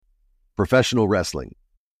Professional wrestling,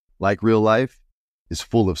 like real life, is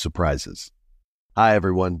full of surprises. Hi,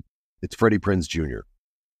 everyone. It's Freddie Prinze Jr.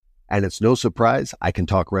 And it's no surprise I can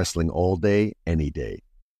talk wrestling all day, any day.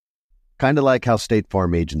 Kind of like how State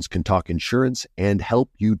Farm agents can talk insurance and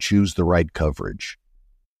help you choose the right coverage.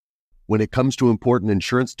 When it comes to important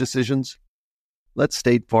insurance decisions, let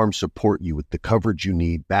State Farm support you with the coverage you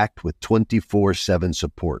need, backed with 24/7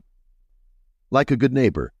 support. Like a good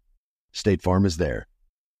neighbor, State Farm is there.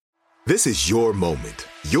 This is your moment,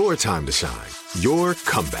 your time to shine, your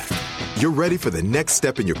comeback. You're ready for the next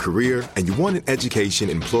step in your career, and you want an education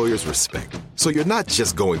employers respect. So you're not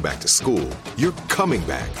just going back to school, you're coming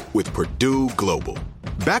back with Purdue Global.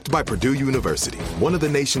 Backed by Purdue University, one of the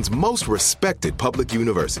nation's most respected public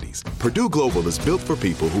universities, Purdue Global is built for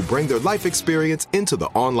people who bring their life experience into the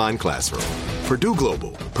online classroom. Purdue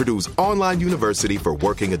Global, Purdue's online university for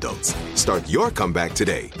working adults. Start your comeback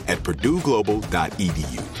today at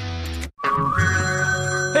purdueglobal.edu.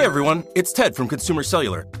 Hey everyone, it's Ted from Consumer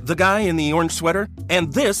Cellular, the guy in the orange sweater,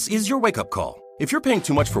 and this is your wake-up call. If you're paying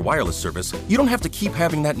too much for wireless service, you don't have to keep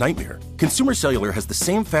having that nightmare. Consumer Cellular has the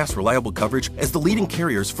same fast, reliable coverage as the leading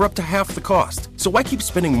carriers for up to half the cost. So why keep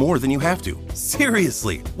spending more than you have to?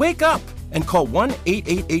 Seriously, wake up and call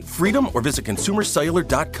 1-888-FREEDOM or visit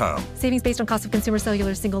consumercellular.com. Savings based on cost of Consumer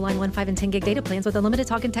Cellular single line 1, 5, and 10 gig data plans with unlimited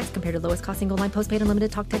talk and text compared to lowest cost single line postpaid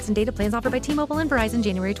unlimited talk, text, and data plans offered by T-Mobile and Verizon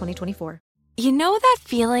January 2024. You know that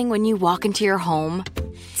feeling when you walk into your home,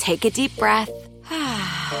 take a deep breath,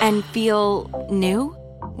 and feel new?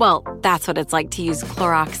 Well, that's what it's like to use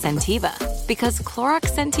Clorox Scentiva. Because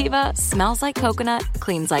Clorox Scentiva smells like coconut,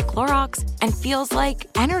 cleans like Clorox, and feels like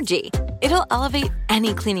energy. It'll elevate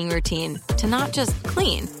any cleaning routine to not just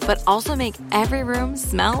clean, but also make every room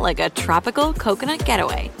smell like a tropical coconut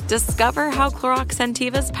getaway. Discover how Clorox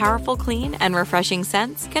Scentiva's powerful clean and refreshing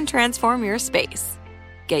scents can transform your space.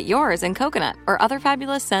 Get yours in coconut or other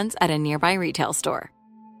fabulous scents at a nearby retail store.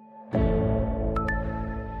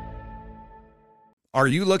 Are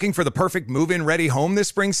you looking for the perfect move-in ready home this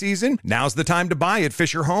spring season? Now's the time to buy at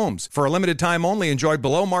Fisher Homes. For a limited time only, enjoy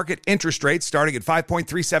below-market interest rates starting at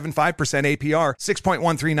 5.375% APR,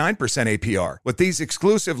 6.139% APR. With these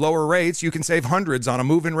exclusive lower rates, you can save hundreds on a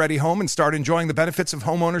move-in ready home and start enjoying the benefits of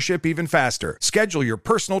home ownership even faster. Schedule your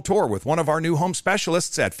personal tour with one of our new home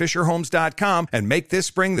specialists at FisherHomes.com and make this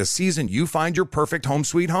spring the season you find your perfect home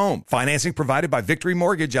sweet home. Financing provided by Victory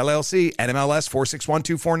Mortgage, LLC, NMLS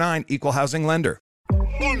 461249, Equal Housing Lender.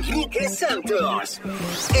 Enrique Santos.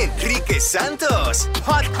 Enrique Santos.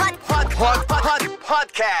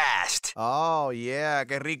 Podcast. Oh, yeah,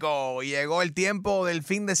 qué rico. Llegó el tiempo del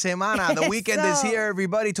fin de semana. The weekend is here,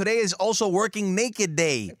 everybody. Today is also Working Naked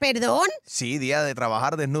Day. ¿Perdón? Sí, día de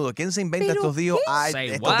trabajar desnudo. ¿Quién se inventa ¿Pero estos días?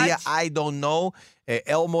 qué? Estos días, I don't know.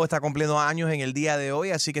 Elmo está cumpliendo años en el día de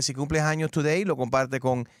hoy, así que si cumples años today, lo comparte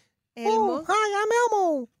con Elmo. Hi, I'm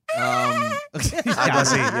Elmo. Algo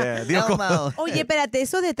así, yeah. Dios, Oye, espérate,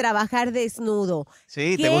 eso de trabajar desnudo.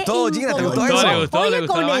 Sí, ¿te Qué gustó, Gina? ¿Te gustó incómodo. eso? ¿Le gustó? Oye, ¿Le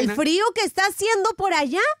gustó con la el vaina? frío que está haciendo por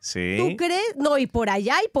allá, Sí. ¿tú crees? No, y por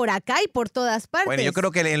allá, y por acá, y por todas partes. Bueno, yo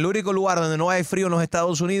creo que el único lugar donde no hay frío en los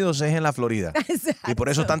Estados Unidos es en la Florida. Exacto. Y por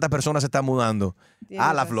eso tantas personas se están mudando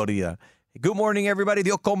a la Florida. Good morning, everybody.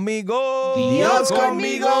 Dios conmigo. Dios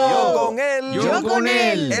conmigo. Yo con él. Yo con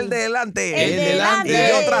él. El de delante. El de delante. Y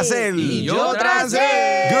yo tras él. Y yo tras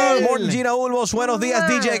él. Good morning, Gina Ulmos. Buenos días,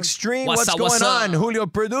 DJ Extreme. What's up, going what's up? on? Julio,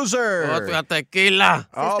 producer. Otra tequila.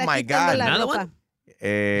 Se Oh, está my quitando God. la Nada, ropa. bueno.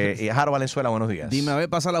 Y Jaro Valenzuela, buenos días. Dime, a ver,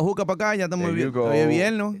 pasa la juca para acá, ya estamos There you bien. go. Hoy es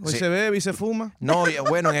viernes, hoy Sí. se bebe y se fuma. No,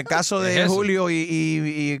 bueno, en el caso ¿Qué de es eso? Julio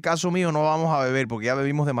y el caso mío no vamos a beber porque ya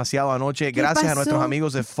bebimos demasiado anoche. Gracias a pasó? nuestros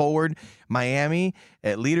amigos de Forward Miami,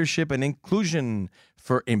 Leadership and Inclusion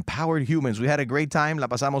for Empowered Humans. We had a great time, la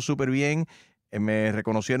pasamos súper bien. Me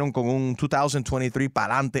reconocieron con un 2023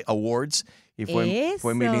 Palante Awards y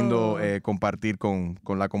fue muy lindo compartir con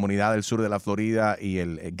la comunidad del sur de la Florida y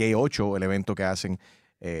el Gay 8, el evento que hacen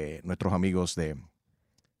nuestros amigos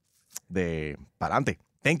de Palante.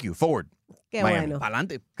 Thank you, Forward. Qué Miami. bueno.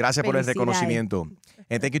 Pa'lante. Gracias por el Felicidades. reconocimiento.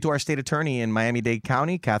 And thank you to our state attorney in Miami-Dade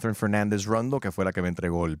County, Catherine Fernández Rondo, que fue la que me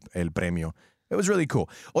entregó el premio. It was really cool.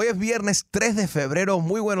 Hoy es viernes 3 de febrero.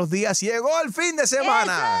 Muy buenos días. Llegó el fin de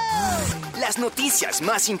semana. Las noticias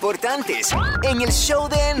más importantes en el show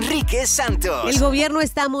de Enrique Santos. El gobierno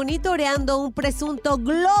está monitoreando un presunto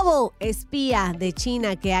globo espía de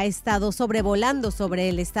China que ha estado sobrevolando sobre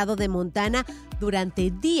el estado de Montana durante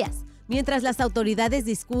días, mientras las autoridades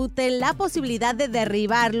discuten la posibilidad de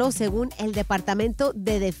derribarlo según el Departamento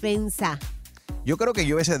de Defensa. Yo creo que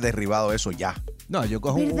yo hubiese derribado eso ya. No, yo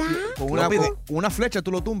cojo ¿Verdad? con Lo pide. una flecha,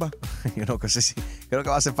 tú lo tumbas. Yo no sé si creo que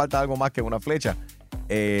va a hacer falta algo más que una flecha.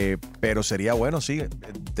 Pero sería bueno, sí,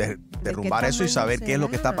 derrumbar eso y saber qué es lo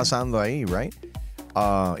que está pasando ahí, right?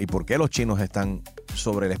 Y por qué los chinos están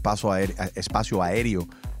sobre el espacio aéreo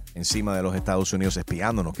encima de los Estados Unidos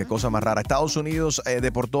espiándonos. Qué cosa más rara. Estados Unidos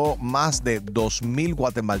deportó más de 2,000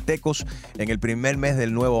 guatemaltecos en el primer mes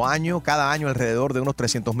del nuevo año. Cada año alrededor de unos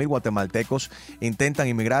 300,000 guatemaltecos intentan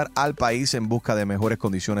inmigrar al país en busca de mejores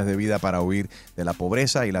condiciones de vida para huir de la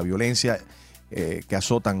pobreza y la violencia que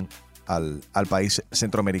azotan al país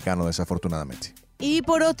centroamericano, desafortunadamente. Y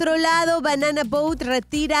por otro lado, Banana Boat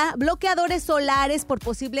retira bloqueadores solares por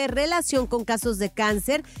posible relación con casos de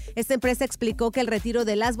cáncer. Esta empresa explicó que el retiro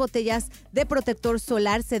de las botellas de protector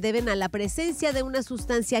solar se deben a la presencia de una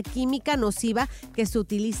sustancia química nociva que se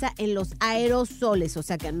utiliza en los aerosoles. O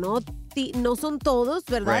sea que no son todos,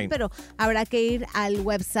 ¿verdad? Right. Pero habrá que ir al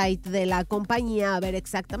website de la compañía a ver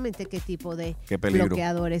exactamente qué tipo de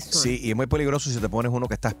bloqueadores son. Sí, y es muy peligroso si te pones uno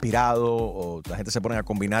que está aspirado o la gente se pone a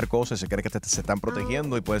combinar cosas y se cree que se están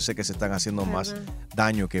protegiendo y puede ser que se están haciendo más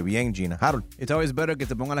daño que bien, Gina. Harold. It's always better que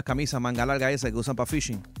te pongan las camisas manga larga esas que usan para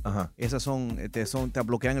fishing. Ajá. Esas te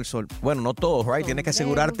bloquean el sol. Bueno, no todos, right? Tienes que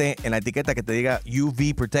asegurarte en la etiqueta que te diga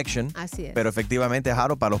UV protection. Así es. Pero efectivamente,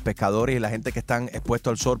 Harold, para los pescadores y la gente que están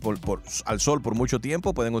expuestos al sol por mucho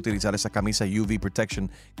tiempo, pueden utilizar esa camisa UV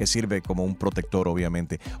protection que sirve como un protector,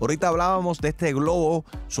 obviamente. Ahorita hablábamos de este globo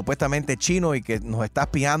supuestamente chino y que nos está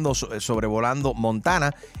espiando sobrevolando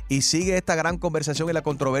Montana, y sigue esta gran conversación y la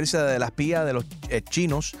controversia de la espía de los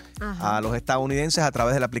chinos a los estadounidenses a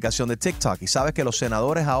través de la aplicación de TikTok. Y sabes que los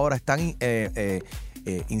senadores ahora están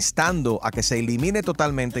instando a que se elimine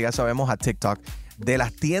totalmente, ya sabemos, a TikTok de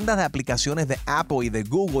las tiendas de aplicaciones de Apple y de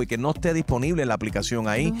Google y que no esté disponible la aplicación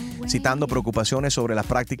ahí, citando preocupaciones sobre las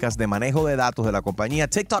prácticas de manejo de datos de la compañía.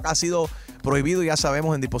 TikTok ha sido prohibido, ya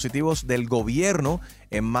sabemos, en dispositivos del gobierno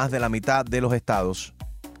en más de la mitad de los Estados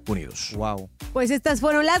Unidos. Wow. Pues estas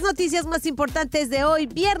fueron las noticias más importantes de hoy,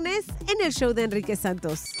 viernes, en el show de Enrique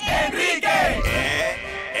Santos. ¡Enrique!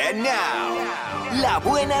 And now, la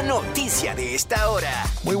buena noticia de esta hora.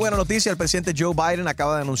 Muy buena noticia, el presidente Joe Biden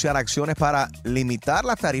acaba de anunciar acciones para limitar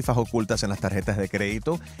las tarifas ocultas en las tarjetas de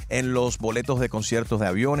crédito, en los boletos de conciertos de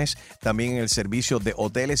aviones, también en el servicio de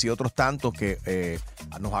hoteles y otros tantos que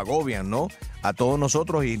nos agobian, ¿no? A todos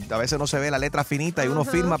nosotros, y a veces no se ve la letra finita y uno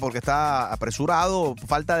firma porque está apresurado,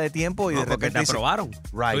 falta de tiempo y de repente te dice, aprobaron.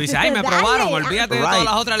 Right. Tú dices, ay, me aprobaron, olvídate de todas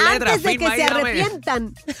las otras letras. Antes de que firma se ahí, dame.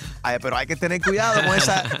 arrepientan. Ay, pero hay que tener cuidado con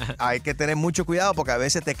esa, hay que tener mucho cuidado porque a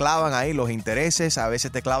veces te clavan ahí los intereses, a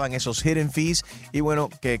veces te clavan esos hidden fees, y bueno,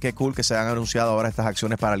 qué cool que se han anunciado ahora estas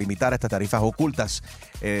acciones para limitar estas tarifas ocultas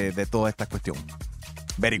de toda esta cuestión.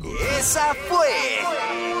 Very good. Esa fue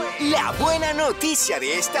la buena noticia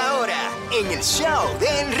de esta hora en el show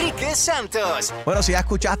de Enrique Santos. Bueno, si ya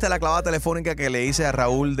escuchaste la clavada telefónica que le hice a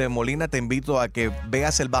Raúl de Molina, te invito a que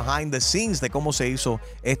veas el behind the scenes de cómo se hizo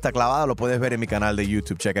esta clavada. Lo puedes ver en mi canal de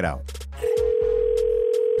YouTube. Check it out.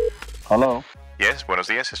 Hello. Yes, buenos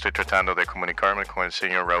días. Estoy tratando de comunicarme con el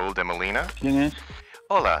señor Raúl de Molina. ¿Quién es?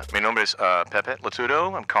 Hola, mi nombre es Pepe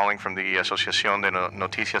Latudo. I'm calling from the Asociación de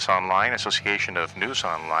Noticias Online, Association of News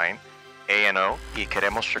Online, ANO, y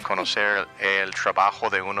queremos reconocer el trabajo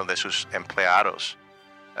de uno de sus empleados,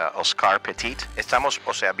 Oscar Petit.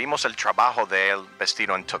 Vimos el trabajo de él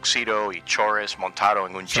vestido en tuxedo y chores, montado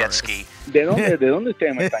en un jet ski. ¿De dónde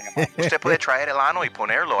ustedes me están llamando? Usted puede traer el ano y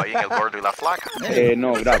ponerlo ahí en el gordo y la flaca.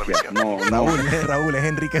 No, gracias. No. Raúl, es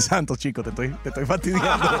Enrique Santos, chico. Te estoy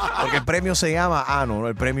fastidiando. Porque el premio se llama ANO, ¿no?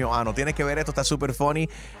 El premio ANO. Tienes que ver esto, está súper funny.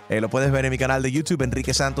 Lo puedes ver en mi canal de YouTube,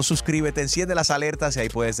 Enrique Santos. Suscríbete, enciende las alertas y ahí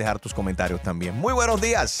puedes dejar tus comentarios también. Muy buenos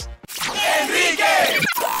días. ¡Enrique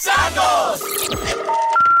Santos!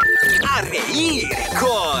 A reír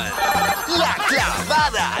con La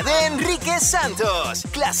Clavada de Enrique Santos.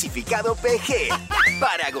 Clasificado PG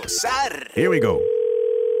para gozar. Here we go.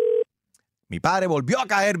 Mi padre volvió a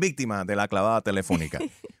caer víctima de la clavada telefónica.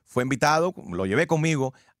 Fue invitado, lo llevé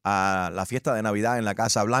conmigo a la fiesta de Navidad en la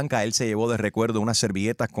Casa Blanca. Él se llevó de recuerdo unas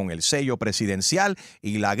servilletas con el sello presidencial,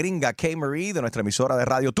 y la gringa Kay Marie de nuestra emisora de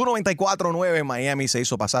radio Tu 94.9 en Miami se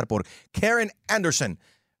hizo pasar por Karen Anderson,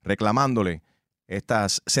 reclamándole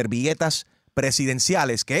estas servilletas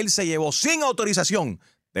presidenciales que él se llevó sin autorización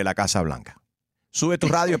de la Casa Blanca. Sube tu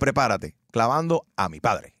radio y prepárate, clavando a mi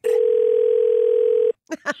padre.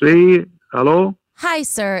 Sí, hello. Hi,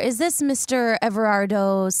 sir. Is this Mr.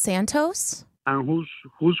 Everardo Santos? And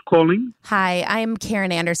who's calling? Hi, I'm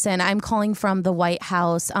Karen Anderson. I'm calling from the White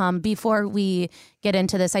House. Before we get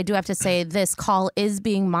into this, I do have to say this call is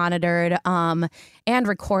being monitored and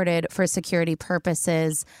recorded for security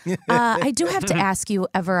purposes. I do have to ask you,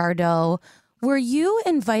 Everardo, were you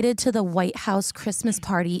invited to the White House Christmas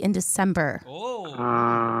party in December?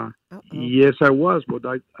 Yes, I was, but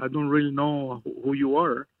I don't really know who you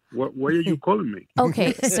are. Why are you calling me?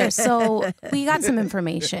 Okay, sir. So we got some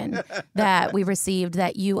information that we received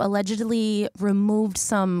that you allegedly removed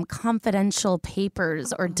some confidential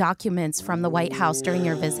papers or documents from the White House during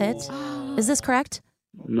your visit. Is this correct?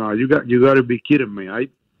 No, you got to be kidding me.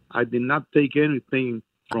 I did not take anything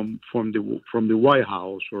from the White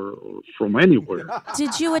House or from anywhere.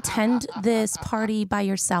 Did you attend this party by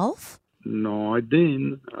yourself? No, I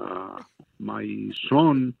didn't. My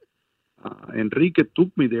son Enrique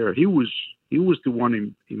took me there. He was the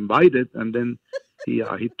one invited, and then he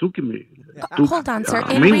took me. Hold on, sir.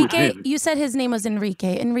 Enrique, you said his name was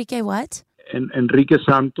Enrique. Enrique what? Enrique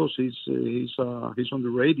Santos. He's on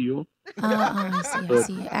the radio. I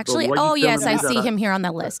see. Actually, yes, I see him here on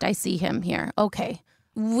the list. I see him here. Okay.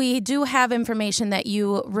 We do have information that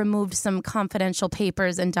you removed some confidential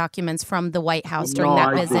papers and documents from the White House during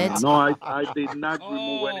that visit. I did not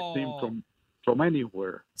remove anything from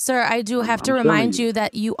anywhere. Sir, I do have to remind you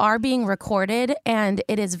that you are being recorded, and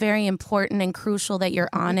it is very important and crucial that you're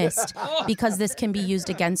honest because this can be used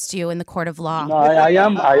against you in the court of law. No, I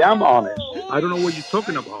am honest. I don't know what you're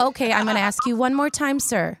talking about. Okay, I'm going to ask you one more time,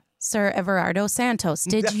 sir. Sir Everardo Santos,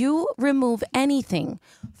 did you remove anything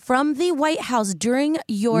from the White House during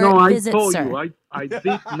your visit, sir? No, I told you, I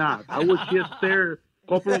did not. I was just there a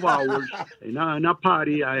couple of hours in a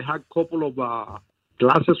party. I had a couple of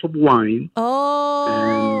glasses of wine.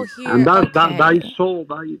 And that is all.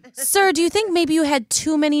 Sir, do you think maybe you had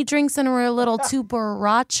too many drinks and were a little too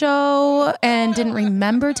borracho and didn't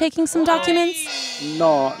remember taking some documents?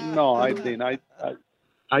 No, I didn't.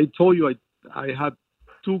 I told you I had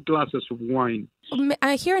 2 glasses of wine.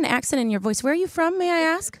 I hear an accent in your voice. Where are you from, may I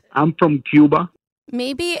ask? I'm from Cuba.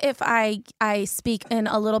 Maybe if I speak in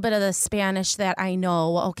a little bit of the Spanish that I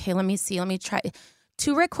know. Okay, let me see. Let me try.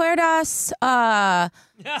 ¿Tú recuerdas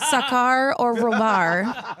sacar o robar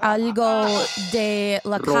algo de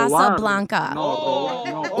la Casa Blanca?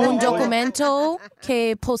 Un documento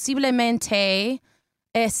que posiblemente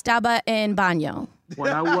estaba en baño.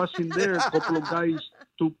 When I was in there, a couple of guys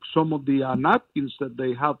took some of the napkins that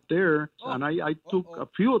they have there, and I took a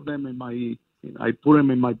few of them I put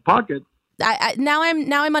them in my pocket. Now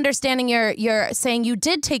I'm understanding you're saying you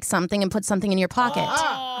did take something and put something in your pocket.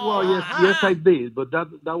 Well, yes, I did, but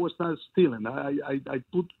that was not stealing. I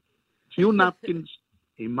put few napkins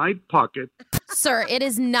in my pocket. Sir, it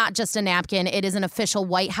is not just a napkin. It is an official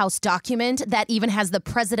White House document that even has the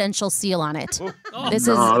presidential seal on it. That's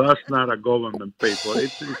not a government paper.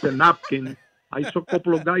 It's a napkin. I saw a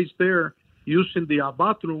couple of guys there using the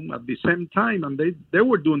bathroom at the same time, and they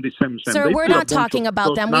were doing the same thing. Sir, we're not talking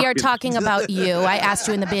about them. We are talking about you. I asked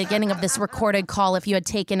you in the beginning of this recorded call if you had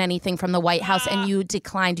taken anything from the White House, and you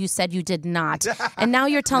declined. You said you did not. And now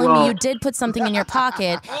you're telling me you did put something in your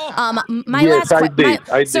pocket. My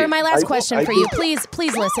last question for you. Please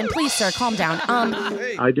listen. Please, sir, calm down.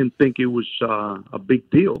 I didn't think it was a big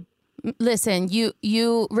deal. Listen,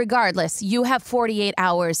 you regardless, you have 48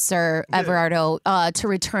 hours, Sir Everardo, to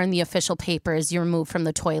return the official papers you removed from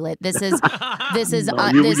the toilet. This is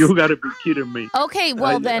you got to be kidding me. Okay,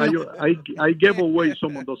 well I gave away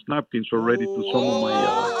some of those napkins already to some of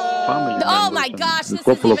my family. Oh my gosh, this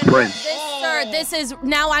couple of friends. This is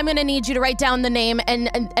now. I'm going to need you to write down the name and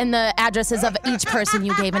the addresses of each person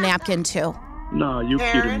you gave a napkin to. No, you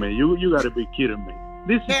kidding me? You got to be kidding me.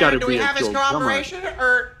 This has got to be a joke. Do we have his cooperation,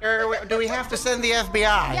 or do we have to send the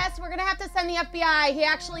FBI? Yes, we're going to have to send the FBI. He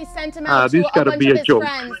actually sent him out to a bunch of his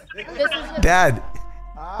friends. Dad,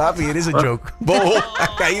 papi, it is a joke. Bobo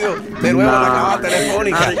ha caído de nuevo en la cámara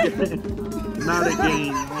telefónica. Not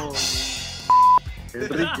again, no.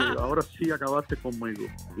 Enrique, ahora sí acabaste conmigo.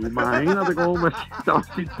 Imagínate cómo me estaba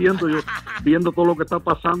sintiendo yo viendo todo lo que está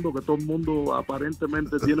pasando, que todo el mundo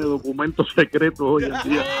aparentemente tiene documentos secretos hoy en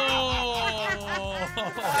día.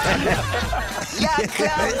 La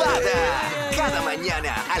Clavada. Cada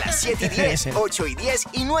mañana a las 7:10, 8:10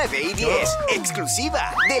 y 9:10.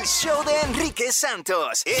 Exclusiva del show de Enrique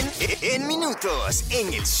Santos. En minutos,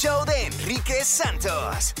 en el show de Enrique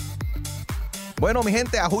Santos. Bueno, mi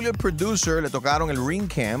gente, a Julio el producer le tocaron el ring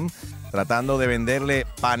cam tratando de venderle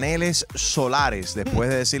paneles solares. Después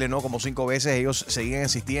de decirle no como 5 veces, ellos seguían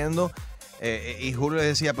insistiendo. Y Julio le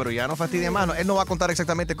decía, pero ya no fastidie más. Él no va a contar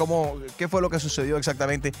exactamente qué fue lo que sucedió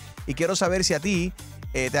exactamente. Y quiero saber si a ti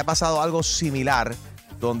te ha pasado algo similar,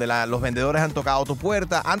 donde los vendedores han tocado tu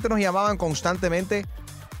puerta. Antes nos llamaban constantemente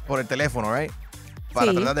por el teléfono, ¿right?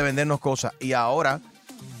 Para tratar de vendernos cosas. Y ahora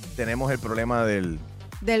tenemos el problema del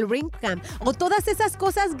del Ring Cam. O todas esas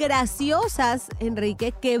cosas graciosas,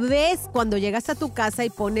 Enrique, que ves cuando llegas a tu casa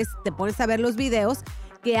y te pones a ver los videos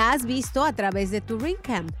que has visto a través de tu Ring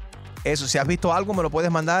Cam. Eso, si has visto algo, me lo puedes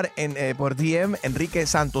mandar por DM, Enrique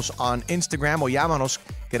Santos, on Instagram, o llámanos.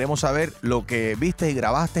 Queremos saber lo que viste y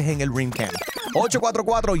grabaste en el Ring Cam.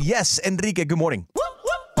 844, yes, Enrique, good morning.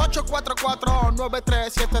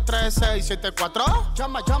 844-937-3674.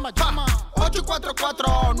 Llama.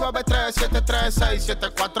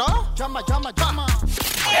 844-937-3674. Llama.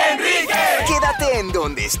 ¡Enrique! Quédate en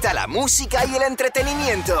donde está la música y el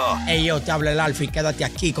entretenimiento. Hey, yo, te habla el Alfie. Quédate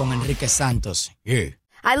aquí con Enrique Santos. Yeah.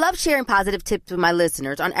 I love sharing positive tips with my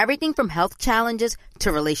listeners on everything from health challenges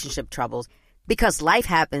to relationship troubles. Because life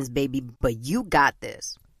happens, baby, but you got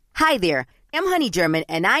this. Hi there. I'm Honey German,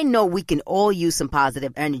 and I know we can all use some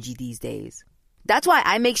positive energy these days. That's why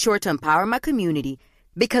I make sure to empower my community,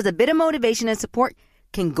 because a bit of motivation and support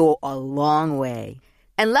can go a long way.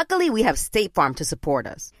 And luckily, we have State Farm to support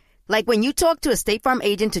us. Like when you talk to a State Farm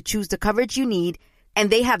agent to choose the coverage you need, and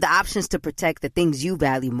they have the options to protect the things you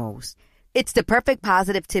value most. It's the perfect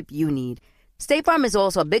positive tip you need. State Farm is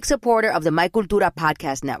also a big supporter of the My Cultura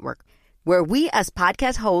podcast network, where we as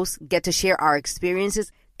podcast hosts get to share our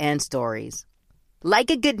experiences and stories. Like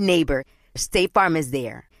a good neighbor, State Farm is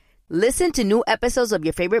there. Listen to new episodes of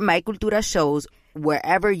your favorite My Cultura shows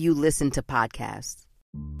wherever you listen to podcasts.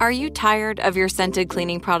 Are you tired of your scented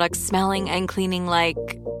cleaning products smelling and cleaning like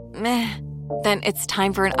meh? Then it's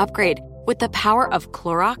time for an upgrade with the power of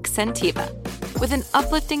Clorox Scentiva. With an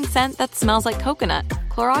uplifting scent that smells like coconut,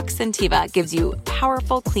 Clorox Scentiva gives you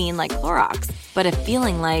powerful clean like Clorox, but a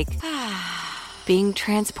feeling like being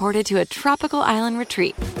transported to a tropical island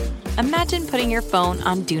retreat. Imagine putting your phone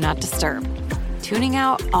on Do Not Disturb, tuning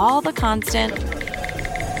out all the constant,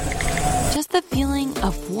 just the feeling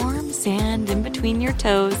of warm sand in between your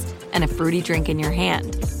toes and a fruity drink in your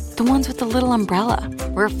hand. The ones with the little umbrella.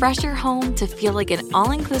 Refresh your home to feel like an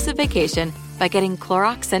all-inclusive vacation by getting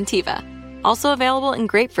Clorox Scentiva. Also available in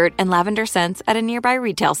grapefruit and lavender scents at a nearby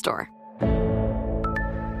retail store.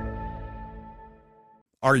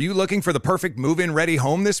 Are you looking for the perfect move-in ready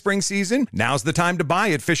home this spring season? Now's the time to buy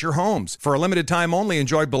at Fisher Homes. For a limited time only,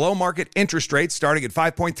 enjoy below-market interest rates starting at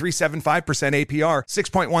 5.375% APR,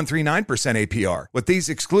 6.139% APR. With these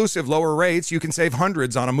exclusive lower rates, you can save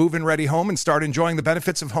hundreds on a move-in ready home and start enjoying the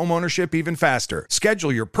benefits of home ownership even faster.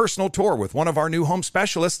 Schedule your personal tour with one of our new home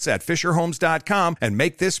specialists at FisherHomes.com and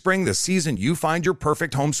make this spring the season you find your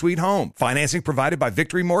perfect home sweet home. Financing provided by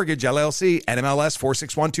Victory Mortgage, LLC, NMLS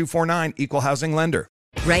 461249, Equal Housing Lender.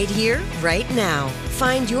 Right here, right now.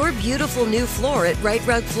 Find your beautiful new floor at Right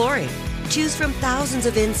Rug Flooring. Choose from thousands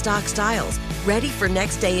of in-stock styles, ready for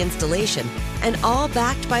next day installation, and all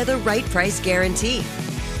backed by the right price guarantee.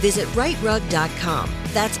 Visit rightrug.com.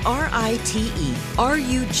 That's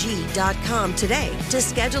RITERUG.com today to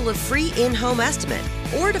schedule a free in-home estimate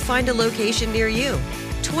or to find a location near you.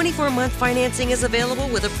 24-month financing is available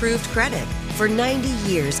with approved credit. For 90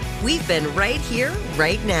 years, we've been right here,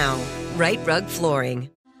 right now. Right Rug Flooring.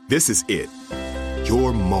 This is it.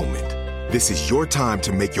 Your moment. This is your time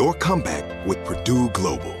to make your comeback with Purdue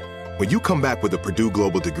Global. When you come back with a Purdue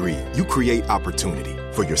Global degree, you create opportunity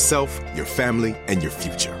for yourself, your family, and your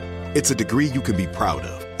future. It's a degree you can be proud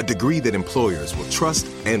of, a degree that employers will trust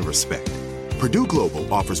and respect. Purdue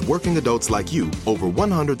Global offers working adults like you over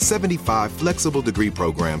 175 flexible degree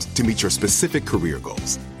programs to meet your specific career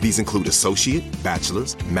goals. These include associate,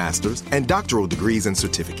 bachelor's, master's, and doctoral degrees and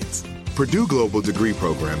certificates. Purdue Global degree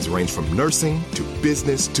programs range from nursing to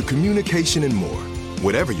business to communication and more.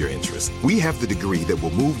 Whatever your interest, we have the degree that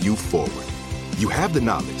will move you forward. You have the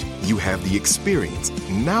knowledge, you have the experience.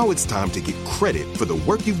 Now it's time to get credit for the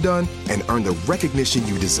work you've done and earn the recognition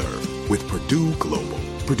you deserve with Purdue Global,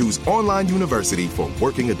 Purdue's online university for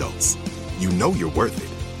working adults. You know you're worth it.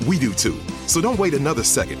 We do too. So don't wait another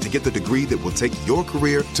second to get the degree that will take your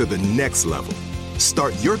career to the next level.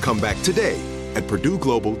 Start your comeback today at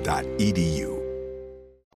purdueglobal.edu.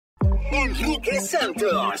 Enrique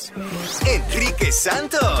Santos. Enrique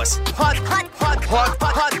Santos.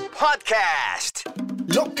 Podcast.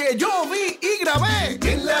 Lo que yo vi y grabé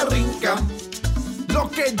en la Rincam. Lo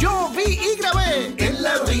que yo vi y grabé en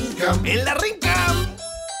la Rincam. En la Rincam.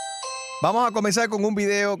 Vamos a comenzar con un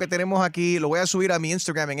video que tenemos aquí. Lo voy a subir a mi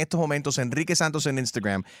Instagram en estos momentos, Enrique Santos en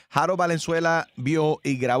Instagram. Jaro Valenzuela vio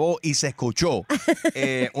y grabó y se escuchó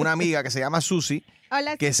una amiga que se llama Susi,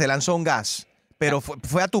 que se lanzó un gas. Pero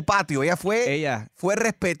fue a tu patio. Ella fue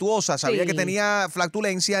respetuosa. Sabía que tenía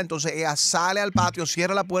flatulencia. Entonces ella sale al patio,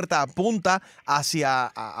 cierra la puerta, apunta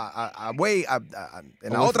hacia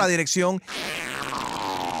en la otra dirección.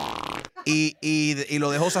 y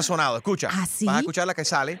lo dejó sazonado. Escucha. ¿Ah, sí? Vas a escuchar la que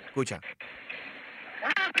sale. Escucha.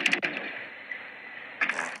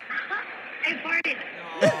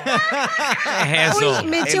 ¿Qué es eso? Uy,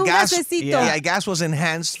 me eché un gasecito. Yeah, gas was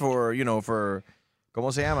enhanced for,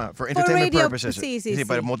 ¿cómo se llama? For entertainment radio, purposes. sí.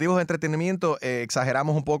 Para motivos de entretenimiento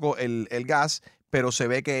exageramos un poco el gas, pero se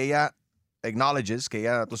ve que ella acknowledges, que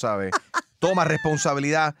ella, tú sabes, toma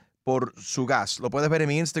responsabilidad por su gas. Lo puedes ver en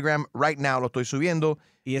mi Instagram right now, lo estoy subiendo.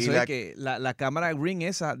 Y eso es que la cámara Ring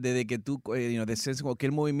esa, desde que tú desees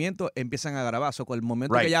cualquier movimiento, empiezan a grabar. Con el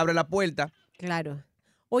momento que ella abre la puerta. Claro.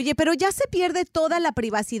 Oye, pero ya se pierde toda la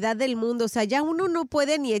privacidad del mundo. O sea, ya uno no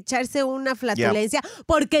puede ni echarse una flatulencia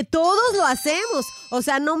porque todos lo hacemos. O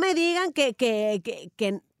sea, no me digan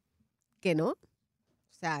que no. O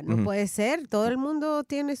sea, no puede ser. Todo el mundo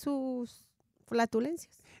tiene sus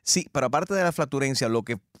flatulencias. Sí, pero aparte de la flatulencia, lo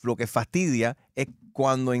que fastidia es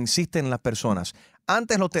cuando insisten las personas.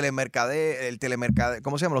 Antes los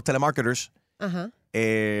 ¿cómo se llama? Los telemarketers. Ajá.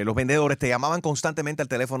 Los vendedores te llamaban constantemente al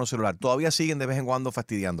teléfono celular. Todavía siguen de vez en cuando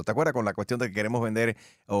fastidiando. ¿Te acuerdas con la cuestión de que queremos vender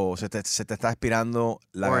o se te está expirando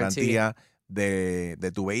la garantía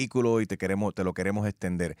de tu vehículo y te lo queremos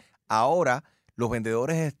extender? Ahora los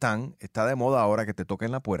vendedores está de moda ahora que te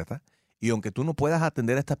toquen la puerta y aunque tú no puedas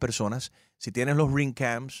atender a estas personas, si tienes los ring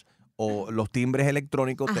cams o los timbres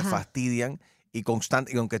electrónicos te fastidian. Y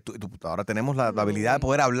aunque ahora tenemos la habilidad de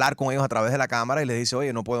poder hablar con ellos a través de la cámara y les dice,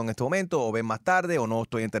 oye, no puedo en este momento, o ven más tarde, o no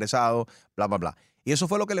estoy interesado, bla, bla, bla. Y eso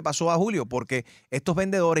fue lo que le pasó a Julio, porque estos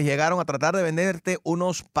vendedores llegaron a tratar de venderte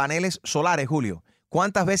unos paneles solares, Julio.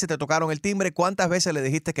 ¿Cuántas veces te tocaron el timbre? ¿Cuántas veces le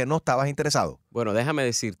dijiste que no estabas interesado? Bueno, déjame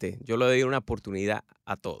decirte, yo le doy una oportunidad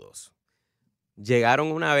a todos.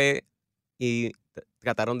 Llegaron una vez y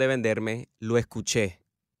trataron de venderme, lo escuché.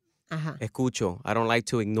 Ajá. Escucho, I don't like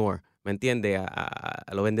to ignore. ¿Me entiende? A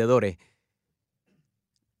los vendedores.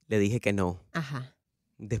 Le dije que no. Ajá.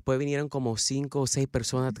 Después vinieron como 5 o 6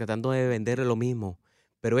 personas tratando de venderle lo mismo.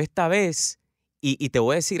 Pero esta vez, y te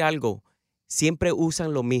voy a decir algo, siempre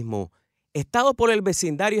usan lo mismo. He estado por el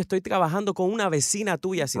vecindario, estoy trabajando con una vecina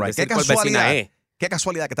tuya sin decir cuál vecina es. Qué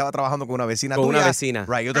casualidad que estaba trabajando con una vecina tuya. Con una vecina.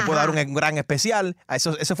 Right, yo te puedo dar un gran especial.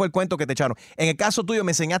 Ese fue el cuento que te echaron. En el caso tuyo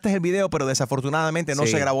me enseñaste el video, pero desafortunadamente no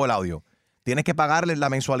se grabó el audio. Tienes que pagarle la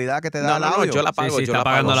mensualidad que te da el audio. No, yo la pago. Sí, yo está la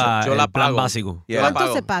pagando pago. Yo la el plan pago. básico.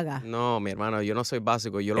 ¿Cuánto se paga? No, mi hermano, yo no soy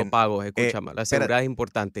básico, yo lo pago. Escúchame, la seguridad es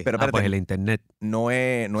importante. Pero pues el internet. No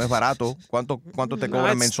es barato. ¿Cuánto te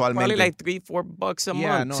cobran mensualmente? Probably like $3-4 a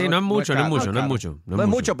month. Sí, no es mucho. No es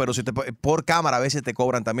mucho, pero si por cámara a veces te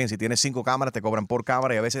cobran también. Si tienes 5 cámaras, te cobran por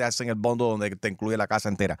cámara y a veces hacen el bundle donde te incluye la casa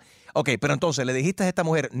entera. Ok, pero entonces le dijiste a esta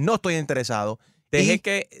mujer, no estoy interesado.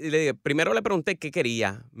 Primero le pregunté qué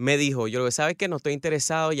quería. Me dijo, yo ¿sabes qué? No estoy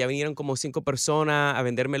interesado. Ya vinieron como 5 personas a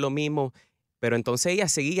venderme lo mismo. Pero entonces ella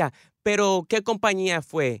seguía. ¿Pero qué compañía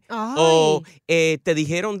fue? Ay. O te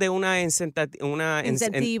dijeron de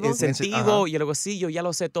incentivo. Y luego, sí, yo ya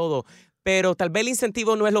lo sé todo. Pero tal vez el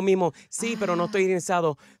incentivo no es lo mismo. Sí, pero no estoy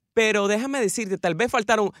interesado. Pero déjame decirte, tal vez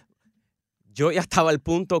faltaron... Yo ya estaba al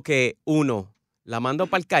punto que, 1, la mando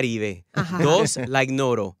para el Caribe. 2, la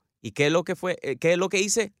ignoro. ¿Y qué es lo que fue? ¿Qué es lo que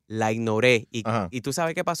hice? La ignoré. Y tú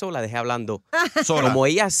sabes qué pasó, la dejé hablando. Como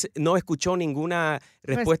ella no escuchó ninguna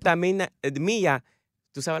respuesta mía,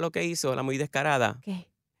 ¿tú sabes lo que hizo? La muy descarada. ¿Qué?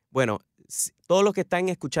 Bueno, todos los que están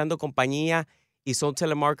escuchando compañía y son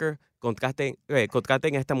telemarketers,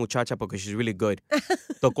 contraten a esta muchacha porque she's really good.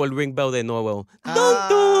 Tocó el ring bell de nuevo.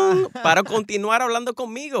 Para continuar hablando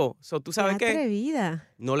conmigo. ¿Tú sabes qué? Atrevida.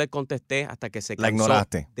 No le contesté hasta que se La cansó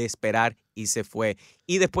ignoraste. de esperar y se fue.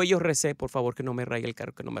 Y después yo recé, por favor, que no me raye el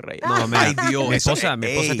carro, que no me raye. No, mira, Ay, Dios. Mi esposa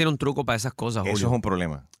tiene un truco para esas cosas, Julio. Eso es un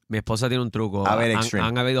problema. Mi esposa tiene un truco. A ver, Extreme.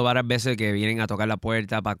 Han habido varias veces que vienen a tocar la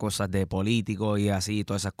puerta para cosas de políticos y así,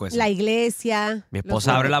 todas esas cosas. La iglesia. Mi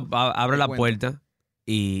esposa abre la puerta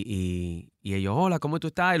y ellos, hola, ¿cómo tú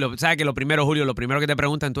estás? Y ¿sabes que lo primero, Julio, lo primero que te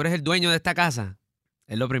preguntan, ¿tú eres el dueño de esta casa?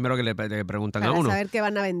 Es lo primero que le preguntan a uno. Para saber qué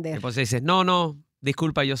van a vender. Mi esposa dice, no,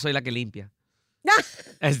 disculpa, yo soy la que limpia.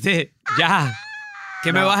 Ya.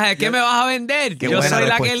 ¿Qué me vas a vender? Yo soy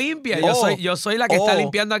la que limpia. Yo soy la que está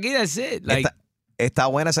limpiando aquí. Está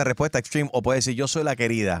buena esa respuesta, Extreme. O puede decir, yo soy la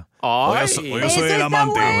querida. O yo soy el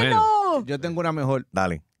amante. Bueno. Yo tengo una mejor.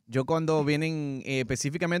 Dale. Yo cuando vienen,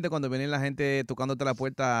 específicamente cuando vienen la gente tocándote la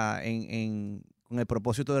puerta con el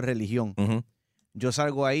propósito de religión, yo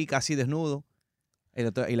salgo ahí casi desnudo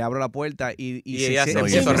y le abro la puerta y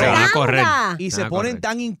van a correr. Y se ponen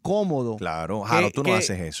tan incómodos. Claro, Jaro, tú no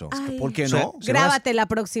haces eso. Ay, ¿Por qué no? Grábate la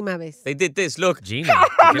próxima vez. They did this, look. Gina,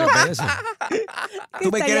 ¿qué quieres ver eso?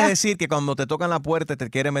 ¿Tú me quieres decir que cuando te tocan la puerta y te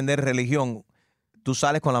quieren vender religión, tú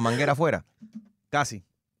sales con la manguera afuera? Casi.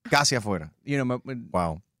 Casi afuera.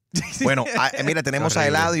 Wow. Sí. Bueno, mira, tenemos a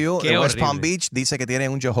Eladio Qué de West Palm horrible. Beach. Dice que tiene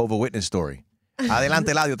un Jehovah's Witness story.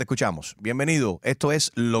 Adelante, Eladio, te escuchamos. Bienvenido. Esto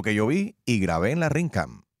es Lo que yo vi y grabé en la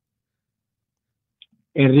Rincam.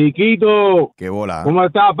 Enriquito, qué bola. ¿Cómo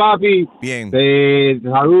estás, papi? Bien. Te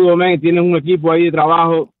saludo, men. Tienes un equipo ahí de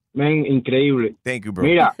trabajo, men, increíble. Thank you, bro.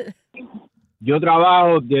 Mira, yo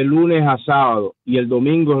trabajo de lunes a sábado y el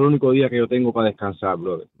domingo es el único día que yo tengo para descansar,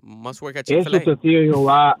 brother. Must work at Esos Chick-fil-A. testigos de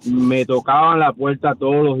Jehová me tocaban la puerta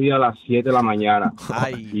todos los días a las 7 de la mañana.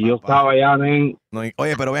 Y yo estaba allá, men. No,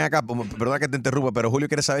 oye, pero ven acá, perdona que te interrumpa, pero Julio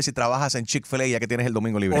quiere saber si trabajas en Chick-fil-A ya que tienes el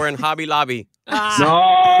domingo libre. O en Hobby Lobby.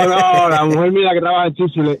 No, la mujer mía que trabaja en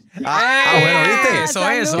Chick-fil-A. Bueno, ¿viste? Eso.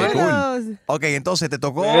 Qué cool. Ok, entonces te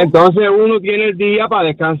tocó. Entonces uno tiene el día para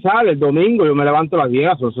descansar. El domingo yo me levanto a las 10, a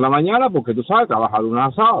las 11 de la mañana porque tú sabes, trabajar de lunes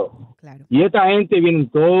a sábado. Y esta gente viene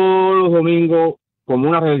todos los domingos como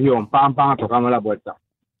una religión, pam, a tocarme la puerta.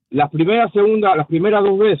 Las primeras 2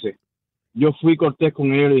 veces yo fui cortés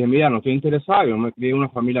con ellos y dije, mira, no estoy interesado, yo me crié en una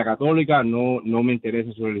familia católica, no me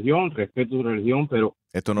interesa su religión, respeto su religión, pero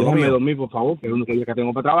esto no déjame lo mío. dormir, por favor, que es lo único día que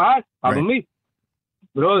tengo para trabajar, para dormir.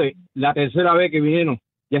 Brother, la tercera vez que vinieron,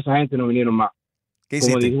 ya esa gente no vinieron más. ¿Qué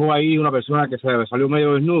Como hiciste? dijo ahí una persona que se salió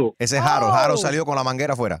medio desnudo. Ese es Harold. Harold salió con la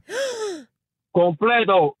manguera afuera.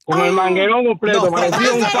 Completo, con el manguerón completo,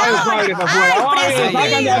 parecía un padre para afuera. ¡Oye,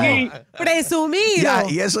 sacan de aquí! Presumido. Ya,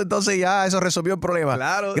 y eso entonces eso resolvió el problema.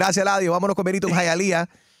 Claro. Gracias, Eladio. Vámonos con Benito en Hialeah.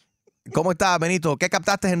 ¿Cómo estás, Benito? ¿Qué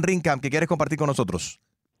captaste en Rincam que quieres compartir con nosotros?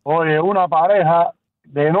 Oye, una pareja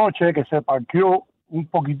de noche que se parqueó un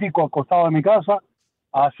poquitico al costado de mi casa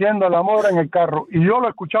haciendo el amor en el carro. Y yo lo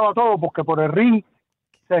escuchaba todo porque por el ring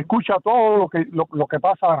se escucha todo lo que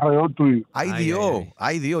pasa alrededor tuyo. Ay, Dios.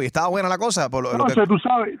 Y estaba buena la cosa. Por lo No que... sé, tú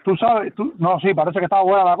sabes, no, sí, parece que estaba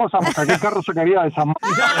buena la cosa porque aquí el carro se quería desarmar.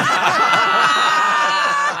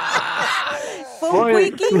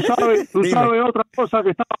 Oye, tú sabes otra cosa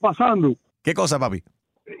que estaba pasando. ¿Qué cosa, papi?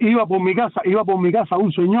 Iba por mi casa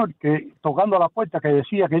un señor que tocando a la puerta que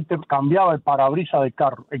decía que él te cambiaba el parabrisas del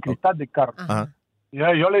carro, el cristal del carro. Ajá. Y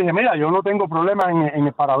yo le dije, mira, yo no tengo problema en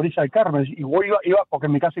el parabrisas del carro. Y iba, porque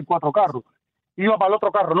en mi casa hay 4 carros. Iba para el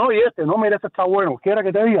otro carro. No, y no, mira, este está bueno. ¿Quiere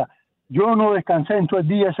que te diga? Yo no descansé en todo el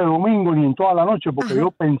día ese domingo ni en toda la noche porque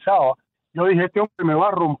yo dije, este hombre me va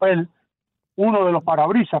a romper uno de los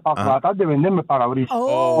parabrisas para tratar de venderme parabrisas.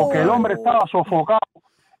 Porque el hombre estaba sofocado.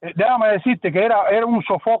 Déjame decirte que era un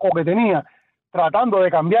sofoco que tenía tratando de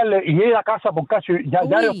cambiarle y era casa por casa. Ya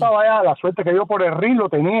yo estaba allá, la suerte que yo por el ring lo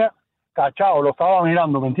tenía cachado, lo estaba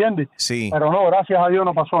mirando, ¿me entiendes? Sí. Pero no, gracias a Dios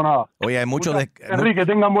no pasó nada. Oye, hay mucho Enrique,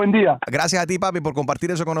 tengan buen día. Gracias a ti, papi, por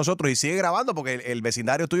compartir eso con nosotros y sigue grabando porque el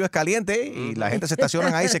vecindario tuyo es caliente y la gente se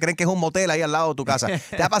estaciona ahí, se creen que es un motel ahí al lado de tu casa.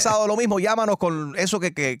 ¿Te ha pasado lo mismo? Llámanos con eso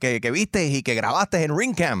que viste y que grabaste en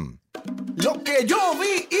Rincam. Lo que yo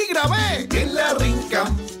vi y grabé en la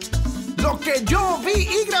Rincam. Lo que yo vi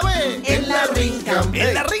y grabé en la Rincam.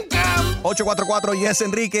 En la Rincam. 844 Yes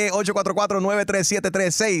Enrique,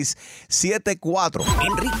 844-937-3674.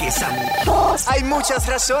 Enrique Santos. Hay muchas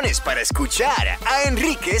razones para escuchar a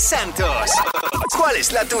Enrique Santos. ¿Cuál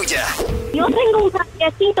es la tuya? Yo tengo un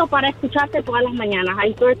saquecito para escucharte todas las mañanas.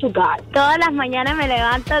 I swear to God. Todas las mañanas me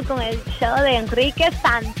levanto con el show de Enrique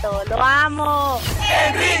Santos. Lo amo.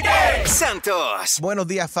 Enrique Santos. Buenos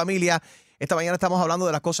días, familia. Esta mañana estamos hablando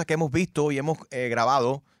de las cosas que hemos visto y hemos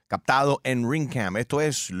captado en Rincam. Esto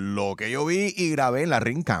es lo que yo vi y grabé en la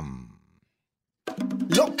Rincam.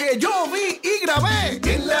 Lo que yo vi y grabé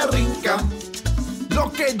en la Rincam.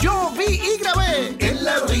 Lo que yo vi y grabé en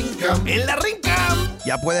la Rincam. En la Rincam.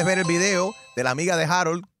 Ya puedes ver el video de la amiga de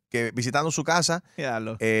Harold que visitando su casa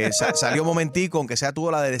salió un momentico, aunque sea tuvo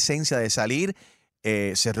la decencia de salir.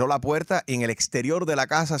 Cerró la puerta y en el exterior de la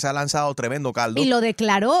casa se ha lanzado tremendo caldo. Y lo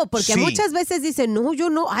declaró, porque Sí. muchas veces dicen, no,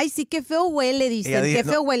 yo no, ay, sí, qué feo huele, dicen, Ella dice, qué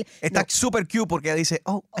feo huele. Está súper cute porque ella dice,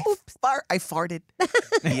 I farted.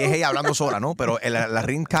 Y es ella hablando sola, ¿no? Pero la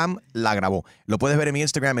Rincam la grabó. Lo puedes ver en mi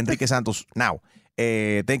Instagram, Enrique Santos Now.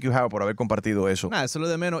 Thank you, Harold, por haber compartido eso. Nada, eso es lo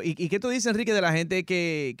de menos. ¿Y qué tú dices, Enrique, de la gente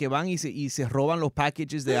que van y se roban los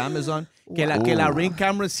packages de Amazon? Que la Ring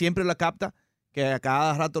Camera siempre la capta, que a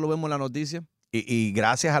cada rato lo vemos en la noticia. Y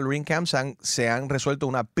gracias al Rincam se han resuelto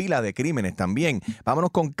una pila de crímenes también.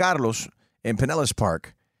 Vámonos con Carlos en Pinellas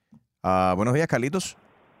Park. Buenos días, Carlitos.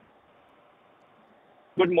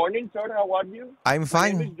 Good morning, sir. How are you? I'm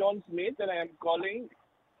fine. My name is John Smith, and I am calling.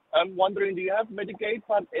 I'm wondering, do you have Medicaid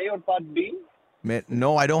Part A or Part B?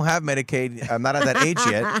 No, I don't have Medicaid. I'm not at that age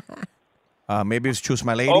yet. Maybe it's Choose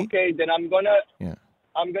My Lady. Okay, then I'm gonna Yeah.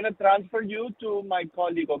 transfer you to my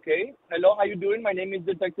colleague. Okay. Hello, how you doing? My name is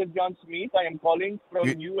Detective John Smith. I am calling from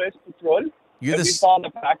U.S. Patrol. You're if the you saw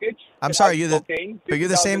the package. I'm it sorry, has cocaine, but you're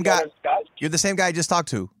the same guy. $50,000 cash. You're the same guy I just talked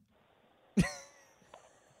to.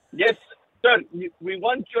 Yes, sir. We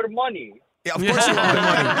want your money. Yeah, of course you want the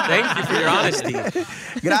money. Thank you for your honesty.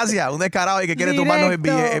 Gracias, un descarado ahí que quiere tomarnos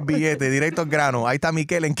el billete, directo al grano. Ahí está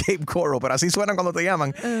Miquel en Cape Coral, pero así suenan cuando te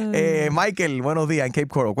llaman. Michael, buenos días en Cape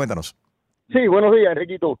Coral, cuéntanos. Sí, buenos días,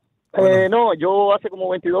 Enriquito. No, yo hace como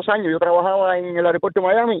 22 años, yo trabajaba en el aeropuerto de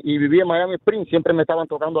Miami y vivía en Miami Springs. Siempre me estaban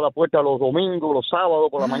tocando la puerta los domingos, los sábados,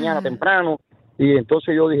 por la mañana temprano. Y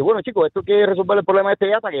entonces yo dije, bueno, chicos, esto hay que resolver el problema de este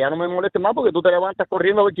yata, que ya no me moleste más, porque tú te levantas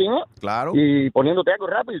corriendo a ver quién es. Claro. Y poniéndote algo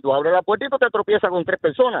rápido, y tú abres la puerta y tú te tropiezas con 3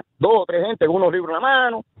 personas, 2 o 3 gente con unos libros en la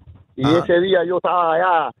mano. Y ese día yo estaba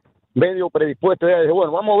ya medio predispuesto. Ya dije,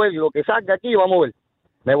 bueno, vamos a ver lo que salga aquí, vamos a ver.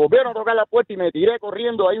 Me volvieron a tocar la puerta y me tiré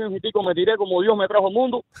corriendo, ahí mismitico me tiré como Dios me trajo al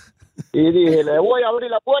mundo. Y dije, le voy a abrir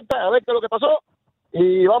la puerta a ver qué es lo que pasó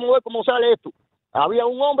y vamos a ver cómo sale esto. Había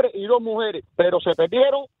un hombre y 2 mujeres, pero se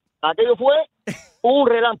perdieron. Aquello fue un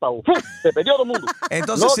relámpago. ¡Fum! Se perdió todo el mundo.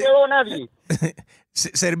 Entonces, no quedó nadie.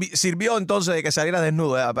 Sirvió entonces de que saliera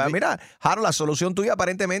desnudo. Mira, Harold, la solución tuya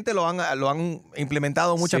aparentemente lo han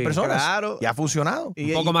implementado muchas personas. Claro. Y ha funcionado.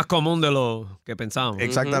 Un poco más común de lo que pensábamos.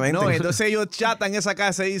 Exactamente. No, entonces ellos chatan en esa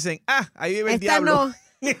casa y dicen, ahí vive el diablo. No.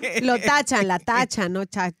 Lo tachan, la tachan, no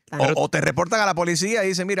chatan. O te reportan a la policía y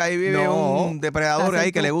dicen, mira, ahí vive un depredador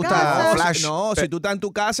ahí que le gusta casa. Flash. No, si tú estás en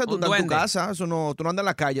tu casa, tú estás en tu casa. Eso no, tú no andas en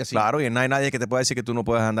la calle así. Claro, y no hay nadie que te pueda decir que tú no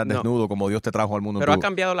puedes andar desnudo como Dios te trajo al mundo. Pero ha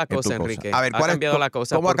cambiado la cosa, Enrique. A ver, ha cambiado la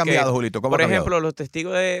cosa. ¿Cómo ha cambiado, Julito? Por ejemplo, los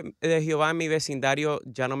testigos de Jehová en mi vecindario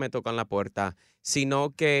ya no me tocan la puerta,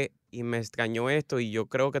 sino que, y me extrañó esto, y yo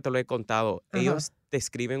creo que te lo he contado, ellos te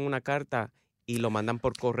escriben una carta y lo mandan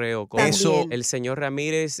por correo. Como el señor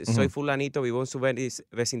Ramírez, soy fulanito, vivo en su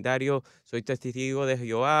vecindario, soy testigo de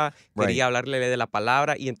Jehová, quería hablarle de la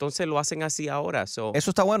palabra, y entonces lo hacen así ahora. Eso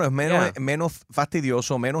está bueno, es menos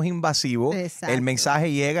fastidioso, menos invasivo. Exacto. El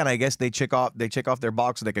mensaje llega, I guess they check off their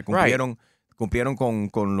box de que cumplieron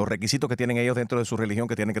con los requisitos que tienen ellos dentro de su religión,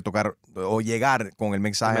 que tienen que tocar o llegar con el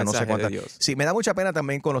mensaje a no sé cuántas. Sí, me da mucha pena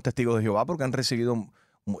también con los testigos de Jehová porque han recibido,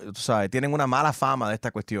 tú sabes, tienen una mala fama de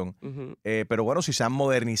esta cuestión. Pero bueno, si se han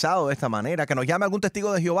modernizado de esta manera, que nos llame algún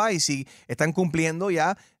testigo de Jehová y si están cumpliendo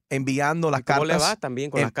ya enviando las cartas. ¿Cómo le va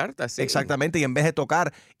también con las cartas? Sí. Exactamente, y en vez de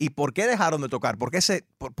tocar. ¿Y por qué dejaron de tocar? ¿Por qué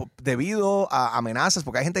debido a amenazas?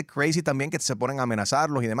 Porque hay gente crazy también que se ponen a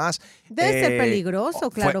amenazarlos y demás. Debe ser peligroso,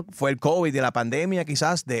 claro. Fue el COVID de la pandemia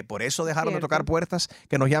quizás, por eso dejaron de tocar puertas.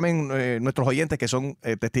 Que nos llamen nuestros oyentes que son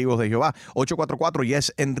testigos de Jehová. 844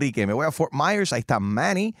 Yes Enrique. Me voy a Fort Myers, ahí está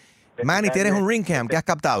Manny. Manny, tienes un ring cam, ¿qué has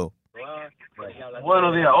captado?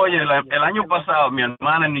 Buenos días. Oye, el año pasado mi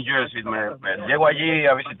hermana en New Jersey, llego allí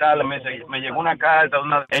a visitarla, me llegó una carta,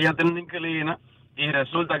 ella tiene una inquilina y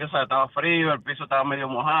resulta que estaba frío, el piso estaba medio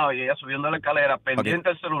mojado y ella subiendo la escalera, pendiente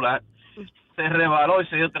del celular, se resbaló y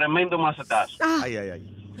se dio tremendo macetazo. Ay, ay,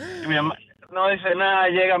 ay. Y mi hermana no dice nada,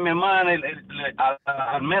 llega mi hermana,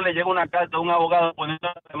 al mes le llega una carta de un abogado poniendo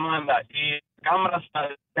la demanda y cámara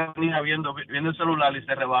venía viendo el celular y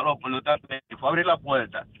se resbaló, y fue a abrir la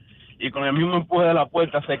puerta. Y con el mismo empuje de la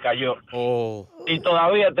puerta se cayó. Y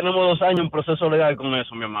todavía tenemos 2 años en proceso legal con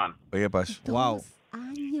eso, mi hermano. Oye, pues. Wow.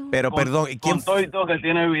 Pero perdón, ¿y quién? Con todo y todo que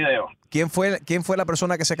tiene el video. ¿Quién fue la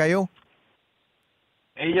persona que se cayó?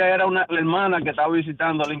 Ella era la hermana que estaba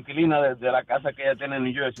visitando a la inquilina de la casa que ella tiene en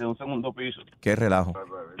New Jersey, de un segundo piso. Qué relajo.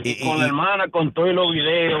 Con la hermana, con todo y los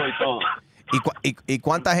videos y todo. ¿Y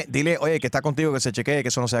cuánta gente? Dile, oye, que está contigo, que se chequee, que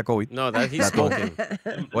eso no sea COVID. No, he's spoken.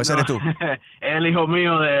 ¿O ese eres tú? El hijo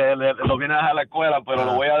mío lo viene a dejar a la escuela, pero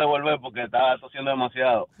lo voy a devolver porque está tosiendo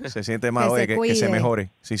demasiado. Se siente mal, oye, que se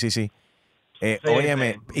mejore. Sí.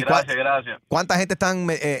 Óyeme. Sí. Gracias. ¿Cuánta gente están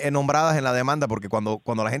nombradas en la demanda? Porque cuando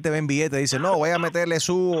la gente ve en billete dice, no, voy a meterle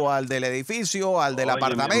al del edificio, al del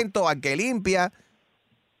apartamento, al que limpia.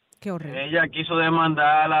 Qué horrible. Ella quiso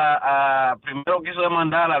demandar primero quiso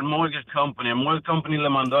demandar al mortgage company. El mortgage company le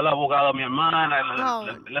mandó al abogado a mi hermana,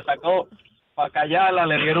 le sacó, para callarla,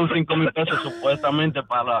 le dieron $5,000 supuestamente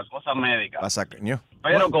para la cosa médica.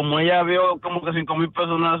 Pero como ella vio como que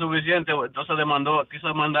 $5,000 no era suficiente, entonces quiso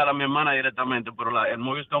demandar a mi hermana directamente, pero el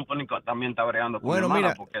mortgage company también está bregando con mi hermana.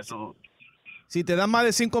 Mira, porque eso... Si te dan más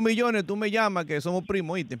de 5 millones, tú me llamas, que somos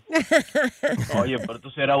primos, ¿oíste? Oye, pero tú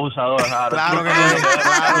sí eres abusador, Jaro. Claro que no.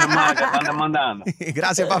 Claro, que están demandando.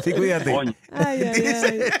 Gracias, papi, cuídate.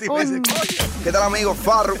 ¿Qué tal, amigo?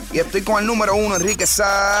 Farru, y estoy con el número 1, Enrique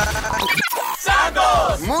Santos.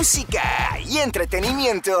 Música y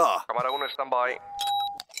entretenimiento. Cámara 1, stand-by.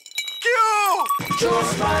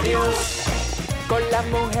 Chusma News. Con la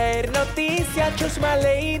mujer noticia, Chusma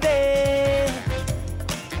Lady.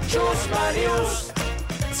 Chusma News.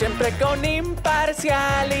 siempre con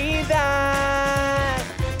imparcialidad.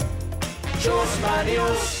 Chusma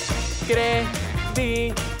News,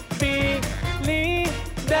 credibilidad.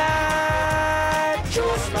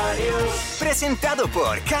 Chusma News. Presentado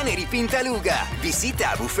por Canary Pintaluga.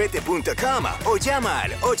 Visita bufete.com o llama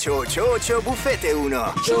al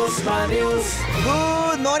 888-BUFETE1. Chusma News.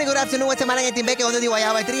 Good morning, good afternoon, Guatemala, en Timbeque, donde digo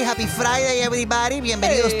Guayaba Tri. Happy Friday, everybody.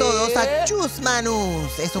 Bienvenidos todos a Chusma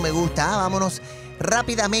News. Eso me gusta. Vámonos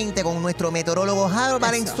rápidamente con nuestro meteorólogo Harold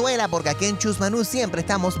Valenzuela, porque aquí en Chusma News siempre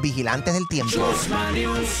estamos vigilantes del tiempo.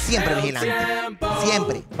 Siempre vigilantes.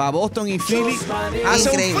 Siempre. Para Boston y Philly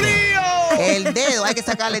hace Increíble. un frío. El dedo, hay que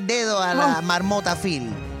sacarle el dedo a la marmota Phil.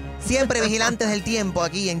 Siempre vigilantes del tiempo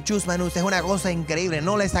aquí en Chusma News. Es una cosa increíble.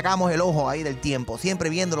 No le sacamos el ojo ahí del tiempo.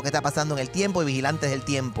 Siempre viendo lo que está pasando en el tiempo y vigilantes del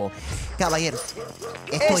tiempo. Caballeros,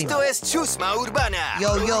 Esto es Chusma Urbana.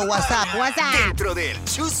 Yo, what's up? Dentro del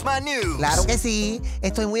Chusma News. Claro que sí.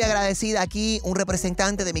 Estoy muy agradecida aquí. Un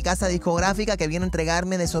representante de mi casa discográfica que viene a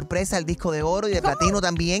entregarme de sorpresa el disco de oro y de platino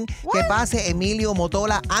también. Que pase Emilio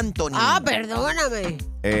Motola Anthony. Perdóname.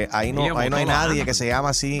 Ahí no hay nadie que se llama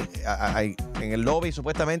así. En el lobby,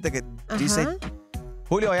 supuestamente, que dice...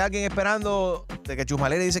 Julio, ¿hay alguien esperando? De que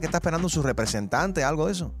Chusmalera dice que está esperando su representante, algo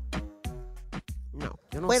de eso.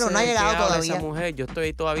 Yo no Bueno, sé no ha de qué llegado habla todavía. esa mujer. Yo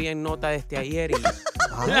estoy todavía en nota desde ayer y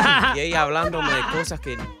ella hablándome de cosas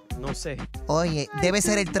que no sé. Oye, debe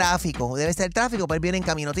ser el tráfico, pero él viene en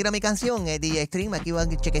camino. Tira mi canción, DJ Stream, aquí va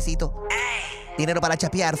el chequecito. Dinero para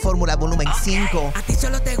chapear, Fórmula volumen 5. A ti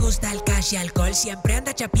solo te gusta el cash y alcohol, siempre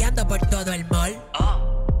anda chapeando por todo el mall.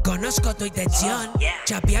 Conozco tu intención,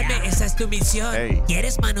 chapearme, esa es tu misión.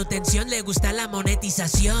 ¿Quieres manutención? ¿Le gusta la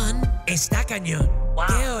monetización? Está cañón.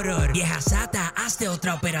 ¡Qué horror! Vieja sata, hazte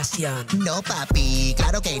otra operación. No, papi,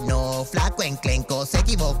 claro que no. Flaco enclenco, se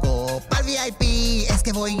equivocó. Pa'l VIP, es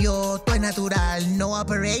que voy yo. Tú es natural, no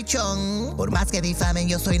operation. Por más que difamen,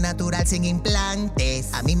 yo soy natural sin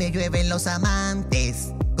implantes. A mí me llueven los amantes.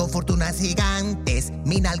 Con fortunas gigantes,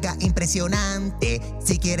 mi nalga impresionante.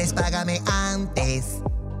 Si quieres, págame antes.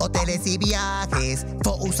 Hoteles y viajes,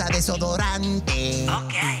 usa desodorante. Y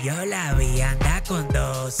yo la vi, anda con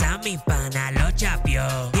dos, a mi pana lo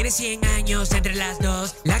chapeó. Tiene 100 años entre las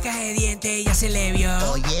dos, la caja de diente ya se le vio.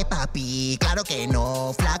 Oye, papi, claro que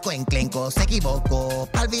no. Flaco enclenco, se equivocó.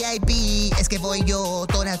 Pa'l VIP, es que voy yo,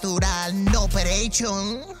 todo natural, no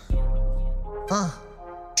operation.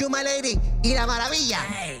 Chuma Lady y la maravilla.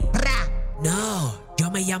 Ra. No, yo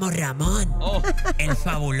me llamo Ramón, el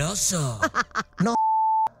fabuloso. No.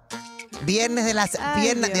 Viernes de las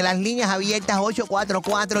líneas abiertas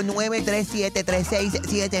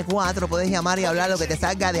 844-937-3674. Puedes llamar y hablar lo que te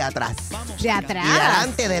salga de atrás. De atrás. Y de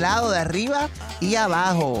adelante, de lado, de arriba y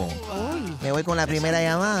abajo. Uy. Me voy con la primera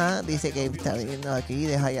llamada. Dice que está viniendo aquí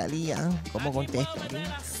de Hialeah. ¿Cómo contesta?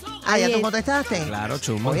 ¿Ya tú contestaste? Claro,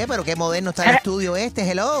 Chuma. Oye, pero qué moderno está el estudio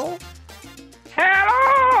este. Hello.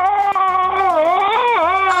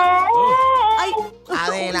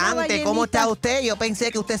 Adelante, ¿cómo está usted? Yo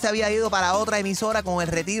pensé que usted se había ido para otra emisora con el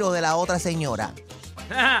retiro de la otra señora.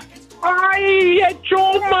 ¡Ay,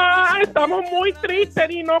 Chuma! Estamos muy tristes.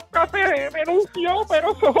 Ninosca se renunció,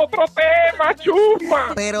 pero eso es otro tema,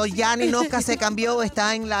 Chuma. Pero ya Ninosca se cambió,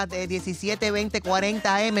 está en la de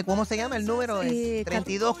 172040M. ¿Cómo se llama el número?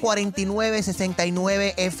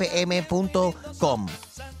 324969fm.com.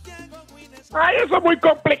 Ay, eso es muy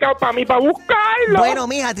complicado para mí, para buscarlo. Bueno,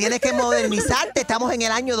 mija, tienes que modernizarte. Estamos en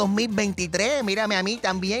el año 2023. Mírame a mí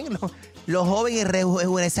también. Los jóvenes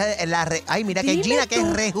rejuvenecidos. Ay, mira que Gina, que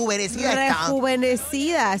es rejuvenecida.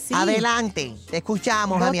 Rejuvenecida, sí. Adelante. Te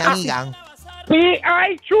escuchamos a mi amiga. Sí,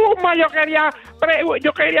 ay, Chuma, yo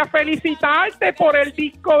quería felicitarte por el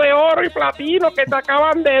disco de oro y platino que te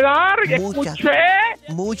acaban de dar.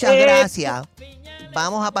 Muchas gracias.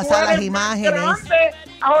 Vamos a pasar las imágenes.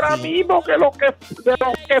 Ahora mismo de lo que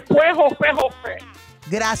fue José.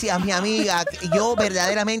 Gracias, mi amiga. Yo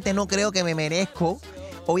verdaderamente no creo que me merezco,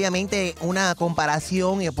 obviamente, una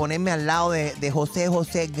comparación y ponerme al lado de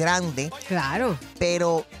José Grande. Claro.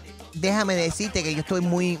 Pero déjame decirte que yo estoy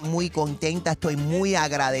muy, muy contenta, estoy muy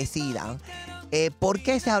agradecida. ¿Por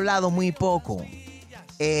qué se ha hablado muy poco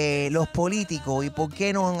los políticos y por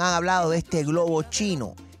qué no han hablado de este globo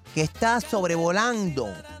chino que está sobrevolando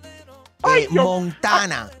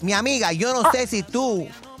Montana? Mi amiga, yo no sé si tú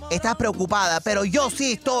estás preocupada, pero yo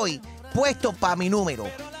sí estoy puesto para mi número.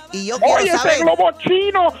 Y yo quiero saber... ese globo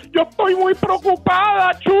chino, yo estoy muy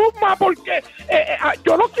preocupada, Chuma, porque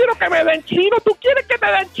yo no quiero que me den chino. ¿Tú quieres que te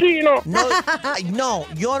den chino? No,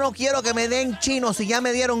 yo no quiero que me den chino si ya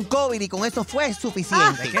me dieron COVID y con eso fue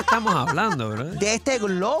suficiente. ¿De qué estamos hablando, bro? De este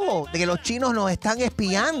globo, de que los chinos nos están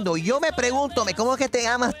espiando. Y yo me pregunto, ¿cómo es que te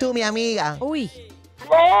llamas tú, mi amiga? Uy.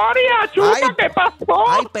 Gloria, chupa, ¿qué pasó?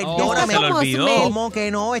 Ay, perdóname. se lo olvidó. ¿Cómo que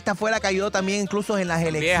no? Esta fue la que ayudó también incluso en las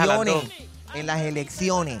elecciones. En las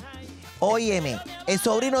elecciones. Óyeme, el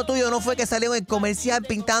sobrino tuyo no fue que salió en el comercial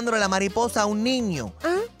pintándole la mariposa a un niño.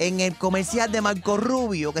 En el comercial de Marco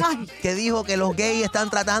Rubio, que dijo que los gays están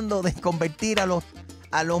tratando de convertir a los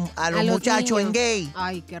muchachos niños en gay.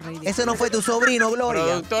 Ay, qué ridículo. Ese no fue tu sobrino, Gloria.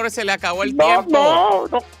 Productor, se le acabó el No, tiempo.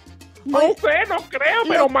 no sé, no creo,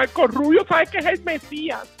 pero Marco Rubio sabe que es el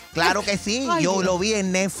Mesías. Claro que sí, Ay, yo Dios. lo vi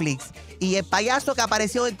en Netflix. Y el payaso que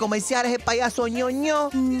apareció en el comercial es el payaso ñoño.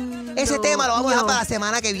 Ese tema lo vamos a dejar para la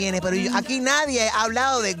semana que viene. Pero aquí nadie ha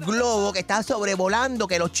hablado del globo que está sobrevolando,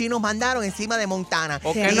 que los chinos mandaron encima de Montana.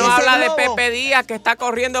 ¿Por qué no habla de Pepe Díaz, que está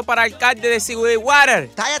corriendo para alcalde de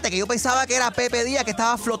Sweetwater? Cállate, que yo pensaba que era Pepe Díaz que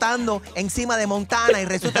estaba flotando encima de Montana y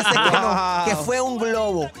resulta ser que no, que fue un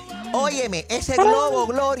globo. Óyeme, ese globo,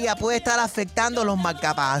 Gloria, puede estar afectando los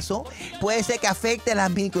marcapasos, puede ser que afecte las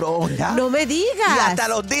microondas. No me digas. Y hasta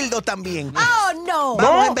los dildos también. Oh, no.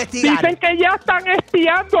 Vamos a investigar. Dicen que ya están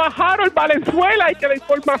espiando a Harold Valenzuela y que la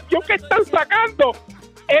información que están sacando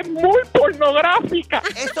es muy pornográfica.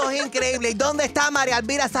 Esto es increíble. ¿Y dónde está María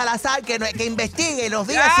Elvira Salazar que investigue y nos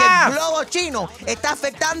diga si el globo chino está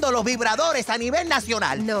afectando los vibradores a nivel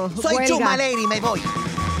nacional? No, Soy huelga. Chuma Lady, me voy.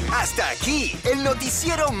 Hasta aquí, el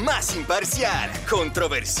noticiero más imparcial,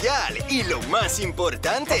 controversial y lo más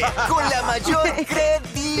importante, con la mayor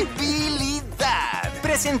credibilidad.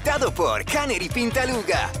 Presentado por Canary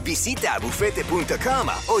Pintaluga. Visita bufete.com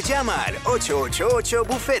o llama al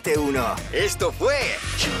 888-BUFETE1. Esto fue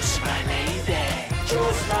Chusma News.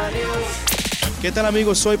 ¿Qué tal,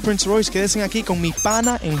 amigos? Soy Prince Royce. Quédense aquí con mi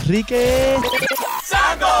pana Enrique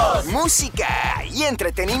Santos. Música y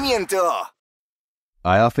entretenimiento.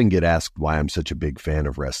 I often get asked why I'm such a big fan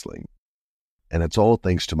of wrestling, and it's all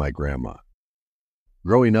thanks to my grandma.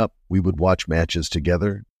 Growing up, we would watch matches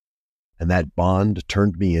together, and that bond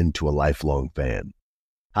turned me into a lifelong fan.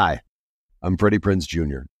 Hi, I'm Freddie Prinze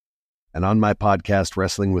Jr., and on my podcast,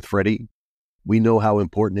 Wrestling with Freddie, we know how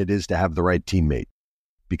important it is to have the right teammate,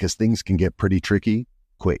 because things can get pretty tricky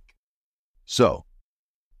quick. So,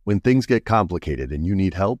 when things get complicated and you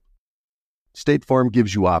need help, State Farm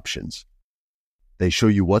gives you options. They show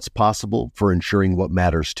you what's possible for ensuring what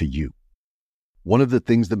matters to you. One of the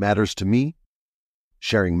things that matters to me,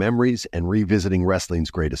 sharing memories and revisiting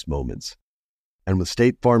wrestling's greatest moments. And with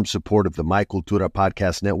State Farm's support of the My Cultura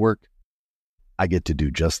Podcast Network, I get to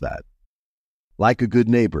do just that. Like a good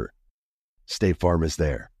neighbor, State Farm is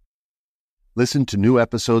there. Listen to new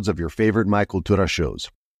episodes of your favorite My Cultura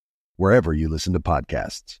shows, wherever you listen to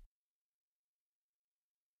podcasts.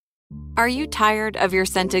 Are you tired of your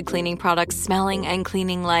scented cleaning products smelling and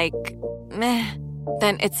cleaning like meh?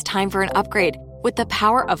 Then it's time for an upgrade with the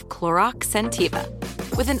power of Clorox Scentiva.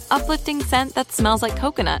 With an uplifting scent that smells like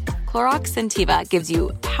coconut, Clorox Scentiva gives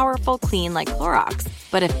you powerful clean like Clorox,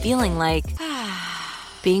 but a feeling like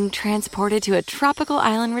being transported to a tropical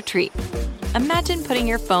island retreat. Imagine putting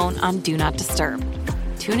your phone on Do Not Disturb,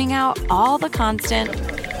 tuning out all the constant,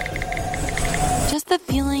 just the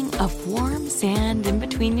feeling of warm sand in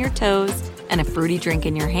between your toes and a fruity drink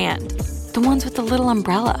in your hand. The ones with the little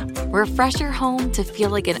umbrella. Refresh your home to feel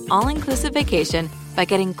like an all-inclusive vacation by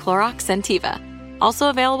getting Clorox Scentiva. Also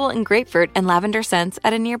available in grapefruit and lavender scents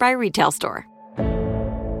at a nearby retail store.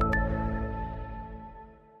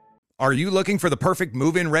 Are you looking for the perfect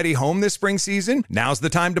move-in ready home this spring season? Now's the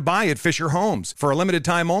time to buy at Fisher Homes. For a limited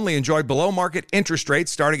time only, enjoy below-market interest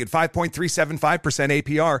rates starting at 5.375%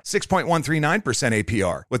 APR, 6.139%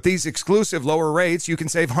 APR. With these exclusive lower rates, you can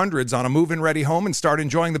save hundreds on a move-in ready home and start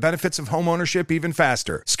enjoying the benefits of homeownership even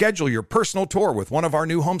faster. Schedule your personal tour with one of our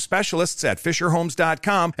new home specialists at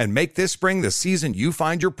FisherHomes.com and make this spring the season you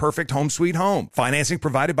find your perfect home sweet home. Financing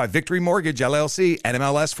provided by Victory Mortgage, LLC,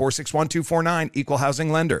 NMLS 461249, Equal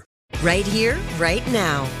Housing Lender. Right here, right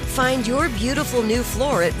now. Find your beautiful new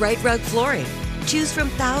floor at Right Rug Flooring. Choose from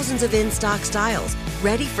thousands of in-stock styles,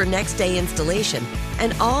 ready for next day installation,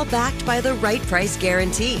 and all backed by the right price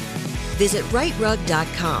guarantee. Visit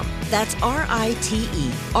rightrug.com. That's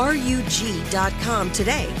RITERUG.com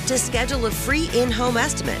today to schedule a free in-home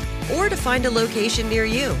estimate or to find a location near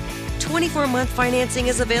you. 24-month financing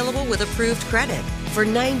is available with approved credit. For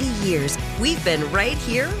 90 years, we've been right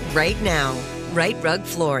here, right now. Right Rug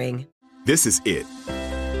Flooring. This is it.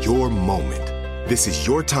 Your moment. This is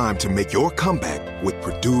your time to make your comeback with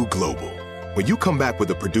Purdue Global. When you come back with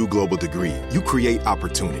a Purdue Global degree, you create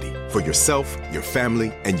opportunity for yourself, your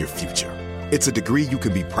family, and your future. It's a degree you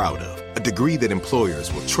can be proud of, a degree that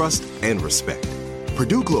employers will trust and respect.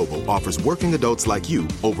 Purdue Global offers working adults like you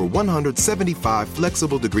over 175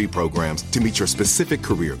 flexible degree programs to meet your specific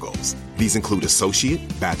career goals. These include associate,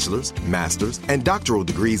 bachelor's, master's, and doctoral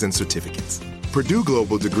degrees and certificates. Purdue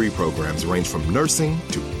Global degree programs range from nursing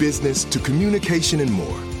to business to communication and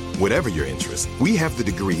more. Whatever your interest, we have the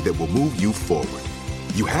degree that will move you forward.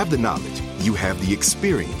 You have the knowledge, you have the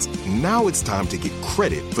experience. Now it's time to get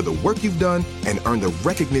credit for the work you've done and earn the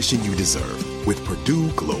recognition you deserve with Purdue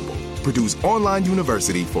Global, Purdue's online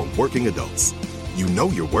university for working adults. You know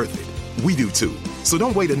you're worth it. We do too. So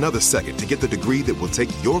don't wait another second to get the degree that will take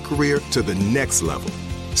your career to the next level.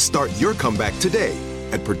 Start your comeback today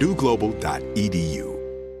at purdueglobal.edu.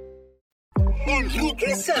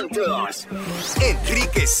 Enrique Santos.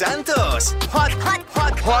 Enrique Santos. Hot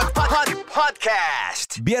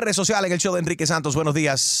Podcast. Viernes social en el show de Enrique Santos. Buenos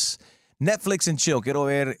días. Netflix and chill. Quiero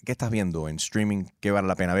ver qué estás viendo en streaming, qué vale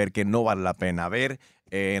la pena ver, qué no vale la pena ver.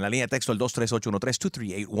 En la línea de texto, el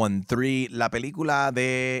 23813-23813. La película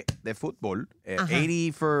de fútbol,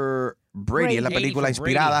 80 for Brady, es la película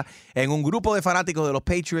inspirada en un grupo de fanáticos de los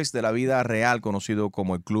Patriots de la vida real, conocido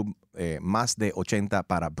como el club más de 80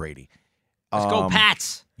 para Brady. Let's go,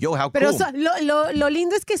 Pats. Yo, how Pero cool. lo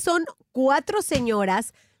lindo es que son 4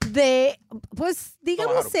 señoras de, pues,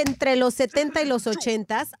 digamos, entre los 70 y los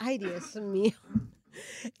 80. Ay, Dios mío.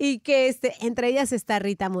 Y que entre ellas está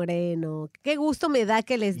Rita Moreno. Qué gusto me da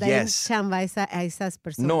que les den chamba a esas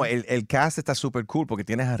personas. No, el cast está súper cool porque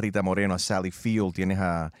tienes a Rita Moreno, a Sally Field, tienes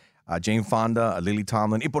a Jane Fonda, a Lily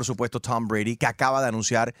Tomlin y por supuesto Tom Brady, que acaba de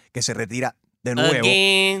anunciar que se retira de nuevo.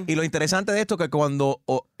 Again. Y lo interesante de esto es que cuando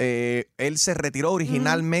él se retiró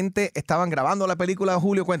originalmente, estaban grabando la película.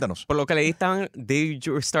 Julio, cuéntanos. Por lo que leí, they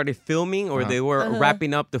started filming or they were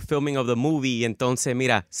wrapping up the filming of the movie. Y entonces,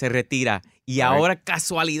 mira, se retira. Y ahora,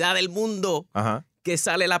 casualidad del mundo, que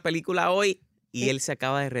sale la película hoy y él se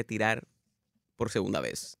acaba de retirar por segunda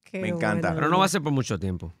vez. Me encanta. Pero no va a ser por mucho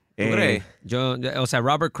tiempo. ¿Tú crees? O sea,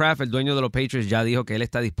 Robert Kraft, el dueño de los Patriots, ya dijo que él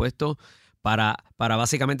está dispuesto para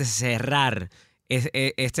básicamente cerrar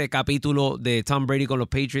este capítulo de Tom Brady con los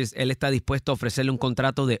Patriots. Él está dispuesto a ofrecerle un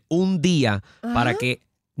contrato de un día para que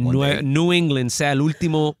New England sea el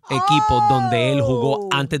último equipo donde él jugó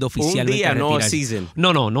antes de oficialmente un día, retirarse. no season.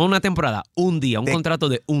 No una temporada, un día, un contrato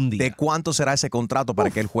de un día. ¿De cuánto será ese contrato para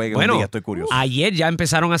que él juegue un día? Estoy curioso. Ayer ya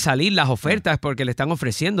empezaron a salir las ofertas porque le están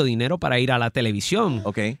ofreciendo dinero para ir a la televisión.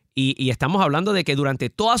 Okay. Y estamos hablando de que durante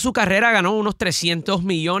toda su carrera ganó unos $300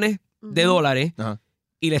 millones de dólares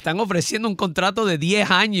y le están ofreciendo un contrato de 10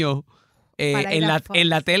 años en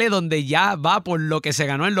la tele donde ya va por lo que se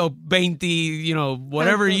ganó en los 20,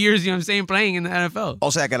 whatever years, playing in the NFL.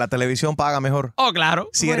 O sea que la televisión paga mejor. Oh, claro.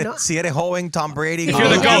 Si eres joven, Tom Brady. If you're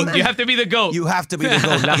the GOAT, you have to be the GOAT. You have to be the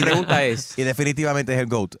GOAT. La pregunta es. Y definitivamente es el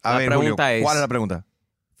GOAT. A ver, pregunta Julio, es, ¿cuál es la pregunta?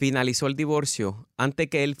 Finalizó el divorcio. Antes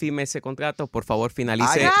que él firme ese contrato, por favor,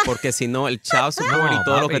 finalice, porque si no, el child support y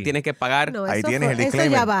todo lo que tiene que pagar. No, ahí eso tienes el disclaimer.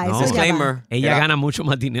 Eso ya va, eso disclaimer. ya va. Ella gana mucho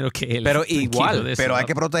más dinero que él. Pero Tranquilo igual. de eso. Pero hay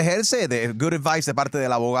que protegerse de good advice de parte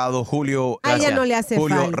del abogado Julio. A ella no le hace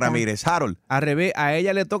Julio falta. Ramírez. Harold. Al revés, a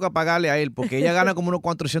ella le toca pagarle a él porque ella gana como unos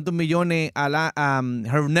 400 millones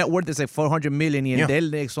her net worth is like 400 million y el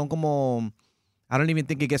de él son como I don't even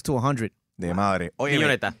think it gets to 100. De madre. Oye,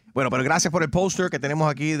 milloneta. Bueno, pero gracias por el póster que tenemos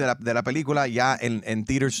aquí de la película ya en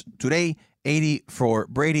theaters today. 80 for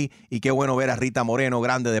Brady. Y qué bueno ver a Rita Moreno,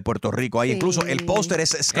 grande de Puerto Rico. Ahí incluso el póster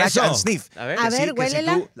es Scratch and Sniff. A ver,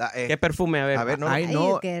 huélela. ¿qué perfume? A ver, no. Ay,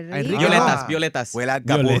 no. qué rico. Enrique, Violetas. Huele a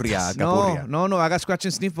capurria. No, haga Scratch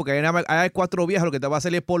and Sniff porque hay 4 viejas, lo que te va a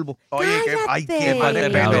salir es polvo. Oye, qué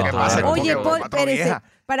depende, ¿qué pasa? Oye, Paul, Cuatro espérese, viejas.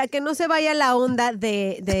 para que no se vaya la onda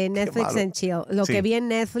de Netflix and Chill. Lo que vi en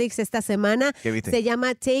Netflix esta semana ¿Qué viste? se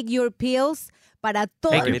llama Take Your Pills. Para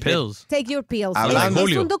todo. Take Your Pills. Take Your Pills. Hablando.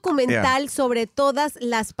 Es un documental sobre todas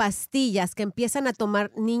las pastillas que empiezan a tomar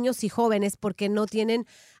niños y jóvenes porque no tienen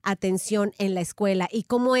atención en la escuela y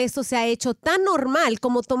cómo eso se ha hecho tan normal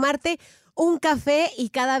como tomarte un café y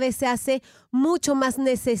cada vez se hace mucho más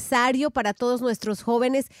necesario para todos nuestros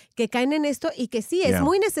jóvenes que caen en esto y que sí, es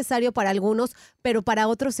muy necesario para algunos, pero para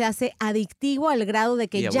otros se hace adictivo al grado de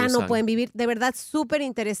que ya no pueden vivir. De verdad, súper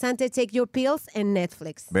interesante. Take Your Pills en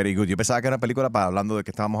Netflix. Very good. Yo pensaba que era una película hablando de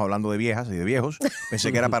que estábamos hablando de viejas y de viejos.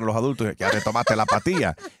 Pensé que era para los adultos, que ya retomaste la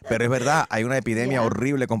pastilla. Pero es verdad, hay una epidemia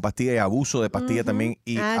horrible con pastillas y abuso de pastillas también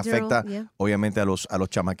y afecta obviamente a los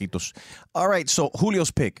chamaquitos. All right, so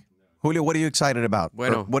Julio's pick. Julio, what are you excited about?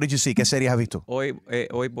 Bueno, what did you see? ¿Qué series has visto? Hoy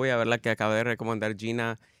voy a ver la que acaba de recomendar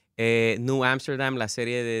Gina. New Amsterdam, la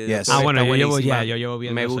serie de... Yes. Bueno, yo llevo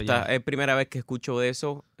viendo Me eso gusta. ya. Es primera vez que escucho de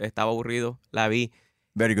eso. Estaba aburrido. La vi.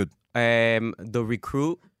 Very good. The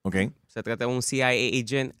Recruit. Okay. Se trata de un CIA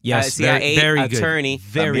agent. Yes, CIA very attorney. good.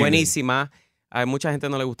 Very buenísima. A mucha gente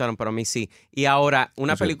no le gustaron, pero a mí sí. Y ahora,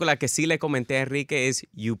 una Eso. película que sí le comenté a Enrique es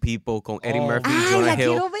You People con Eddie Oh. Murphy, Ay, Jonah la Hill.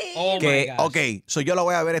 quiero ver. que, Ok, so yo la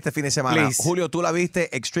voy a ver este fin de semana. Please. Julio, tú la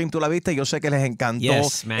viste, Extreme, tú la viste, yo sé que les encantó.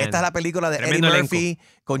 Yes, man. Esta es la película de Tremendo Eddie elenco. Murphy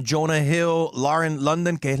con Jonah Hill, Lauren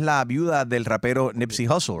London, que es la viuda del rapero Nipsey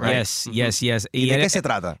Hussle, right? Yes. ¿Y de él- qué se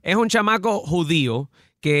trata? Es un chamaco judío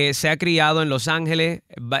que se ha criado en Los Ángeles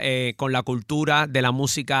con la cultura de la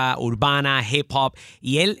música urbana, hip hop,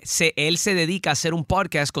 y él se dedica a hacer un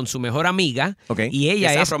podcast con su mejor amiga, y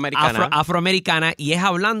ella Es es afroamericana. afroamericana, y es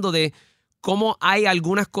hablando de cómo hay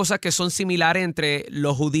algunas cosas que son similares entre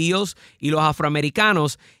los judíos y los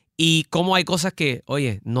afroamericanos, y cómo hay cosas que,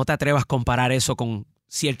 oye, no te atrevas a comparar eso con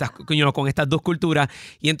ciertas, con estas dos culturas.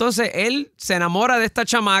 Y entonces él se enamora de esta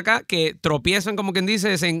chamaca que tropiezan, como quien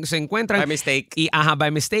dice, se encuentran. By mistake.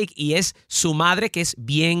 By mistake. Y es su madre, que es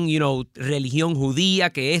bien, religión judía,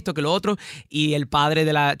 que esto, que lo otro. Y el padre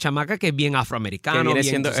de la chamaca, que es bien afroamericano. Que viene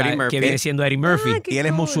bien, siendo tú sabes, Eddie Murphy. Que viene siendo Eddie Murphy. Y él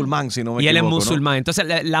es musulmán, si no me Y él es equivoco, ¿no? musulmán. Entonces,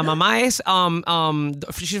 la mamá es,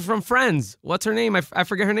 she's from Friends. What's her name? I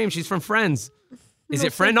forget her name. She's from Friends. Is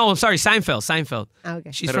it Friend? No, sorry, Seinfeld. Ah,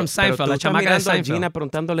 okay. She's from Seinfeld, tú la estás chamaca de mirando a Seinfeld. Gina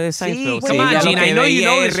preguntándole de Seinfeld. come on, ella lo Gina, que I know you veía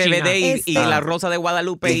know es this, Gina. RBD y La Rosa de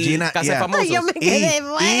Guadalupe y Gina, Casa yeah. de Famosos. Ay, yo me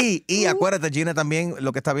quedé Y acuérdate, Gina también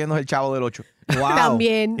lo que está viendo es El Chavo del 8. Wow.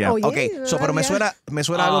 También. Yeah. Oye, Okay, pero me suena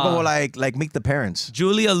algo como like Meet the Parents.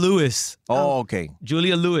 Julia Lewis. Oh, okay.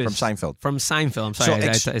 Julia Lewis. From Seinfeld. From Seinfeld. I'm sorry,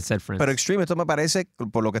 I said Friends. Pero Extreme, esto me parece,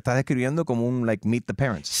 por lo que estás describiendo, como un like Meet the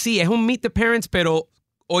Parents. Sí, es un Meet the Parents, pero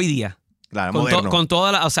hoy día. Claro, Con, moderno. con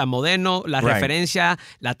toda la, o sea, moderno, la Right. referencia,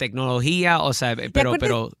 la tecnología, o sea, pero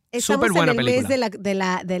Estamos súper buena en el película.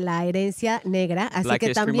 mes de la herencia negra, así Black que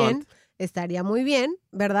History también Month. estaría muy bien,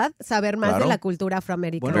 ¿verdad? Saber más Claro. de la cultura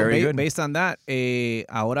afroamericana. Bueno, based on that,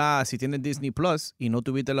 ahora si tienes Disney Plus y no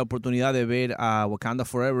tuviste la oportunidad de ver a Wakanda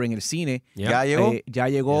Forever en el cine, ¿Ya llegó? ya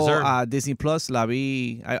llegó Yes, sir. a Disney Plus. La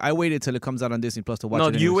vi. I waited till it comes out on Disney Plus to watch No,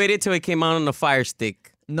 it. you anyways. waited till it came out on the Fire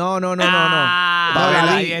Stick. No.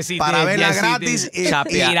 Para verla gratis y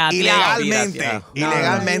ilegalmente.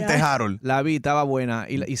 Ilegalmente, Harold. La vi, estaba buena.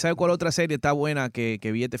 ¿Y sabe cuál otra serie está buena que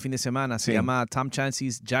vi este fin de semana? Se llama Tom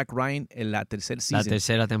Clancy's Jack Ryan en la tercera season. La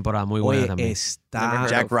tercera temporada, muy buena Oye, también. está...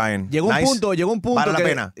 Jack Ryan. Llegó un punto Vale la que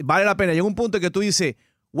pena. vale la pena. Llegó un punto que tú dices,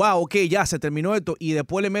 wow, ok, ya se terminó esto, y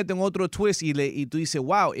después le meten otro twist y tú dices,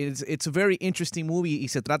 wow, it's a very interesting movie, y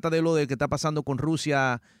se trata de lo de que está pasando con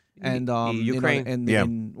Rusia and y Ukraine. Yeah.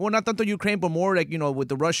 well, not tanto Ukraine, but more like, with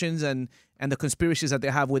the Russians and the conspiracies that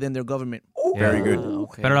they have within their government. Very good.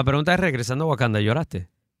 Okay. Pero la pregunta es, regresando a Wakanda, ¿lloraste?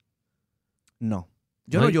 No.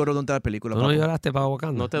 Yo No, no lloro durante la película. ¿Tú no papo. lloraste para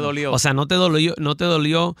Wakanda? No te dolió. O sea, ¿no te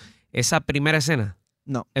dolió esa primera escena?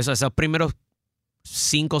 No. Esos primeros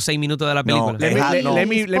 5 o 6 minutos de la No,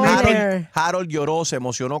 película. Harold lloró, se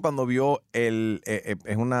emocionó cuando vio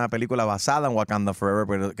es una película basada en Wakanda Forever,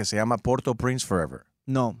 pero que se llama Port-au-Prince Forever.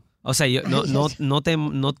 No. O sea, no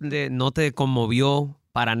te conmovió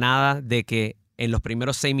para nada de que en los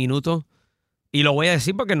primeros 6 minutos, y lo voy a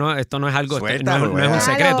decir porque esto no es algo, Suéltalo, no es un claro.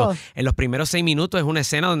 secreto. En los primeros 6 minutos es una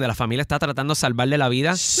escena donde la familia está tratando de salvarle la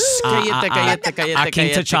vida Cállate, a King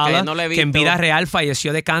cállate, T'Challa, no la he que en visto. vida real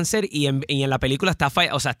falleció de cáncer y en la película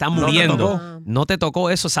está muriendo. No te tocó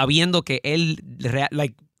eso sabiendo que él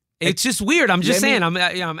it's just weird. I'm just saying. I'm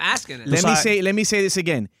asking it. Let me say this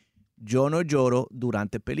again. Yo no lloro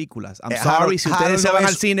durante películas. I'm Harold- sorry si ustedes Harold se no van es-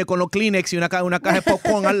 al cine con los Kleenex y una caja de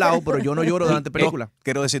popcorn al lado, pero yo no lloro durante películas.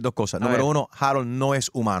 Quiero decir dos cosas. A Número ver. uno, Harold no es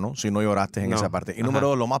humano si no lloraste en No. esa parte. Y Ajá. número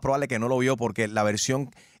dos, lo más probable es que no lo vio porque la versión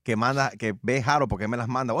que ve Harold, porque él me las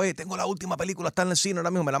manda. Oye, tengo la última película, está en el cine ahora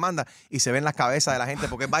mismo, me la manda. Y se ven las cabezas de la gente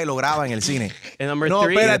porque él va y lo graba en el cine. No,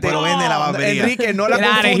 espérate. Lo vende en la barbería. Enrique, no la Get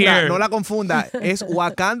outta confunda. here. No la confunda. Es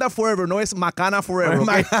Wakanda Forever, no es Macana Forever.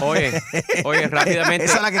 ¿ok? Oye, rápidamente.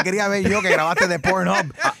 Esa es la que quería ver yo, que grabaste de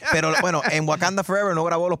Pornhub. Pero bueno, en Wakanda Forever no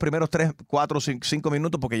grabó los primeros 3, 4, 5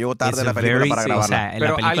 minutos porque llegó tarde la película para grabarla.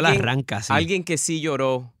 la película arranca así. Alguien que sí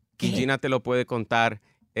lloró, y Gina te lo puede contar,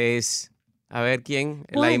 es... A ver, ¿quién?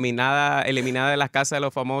 La eliminada de las casas de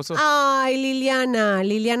los famosos. Ay,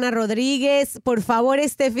 Liliana Rodríguez, por favor,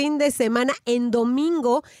 este fin de semana, en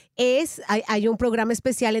domingo, hay un programa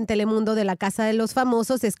especial en Telemundo de la Casa de los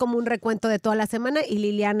Famosos, es como un recuento de toda la semana y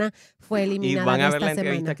Liliana fue Y eliminada van a en ver la esta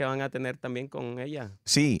entrevista semana. que van a tener también con ella.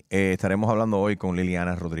 Sí, estaremos hablando hoy con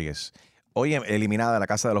Liliana Rodríguez. Oye, eliminada de la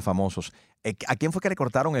Casa de los Famosos. ¿A quién fue que le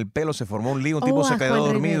cortaron el pelo? Se formó un lío, un tipo se quedó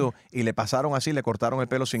dormido y le pasaron así, le cortaron el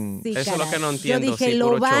pelo sin... Sí, eso es lo que no entiendo. Yo dije,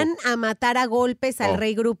 lo van a matar a golpes al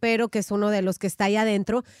rey grupero, que es uno de los que está ahí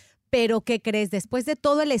adentro. Pero, ¿qué crees? Después de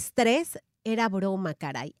todo el estrés, era broma,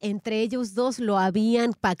 caray. Entre ellos dos lo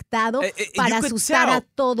habían pactado para asustar a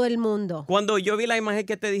todo el mundo. Cuando yo vi la imagen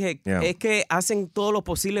que te dije, es que hacen todo lo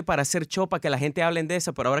posible para hacer show, para que la gente hable de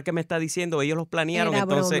eso, pero ahora que me está diciendo, ellos los planearon, Era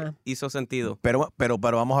entonces broma. hizo sentido. Pero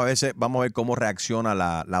vamos a ver cómo reacciona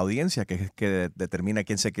la audiencia, que determina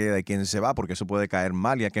quién se queda y quién se va, porque eso puede caer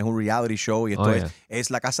mal, ya que es un reality show y esto es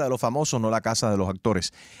la casa de los famosos, no la casa de los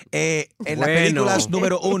actores. En las películas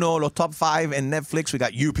número 1, los top 5 en Netflix, we got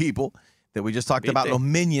You People, that we just talked about, los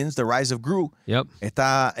Minions, The Rise of Gru.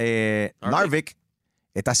 Está Narvik,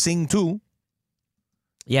 está Sing 2.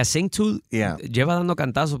 Sing 2 lleva dando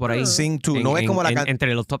cantazos por ahí. Sing 2, no es como la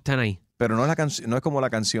entre los top 10 ahí. Pero no es como la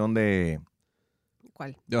canción de...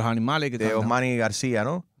 ¿Cuál? De los animales que de Osmani García,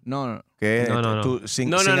 ¿no? No. Que No, es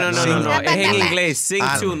en inglés. Sing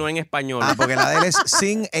 2, no en español. Porque la de él es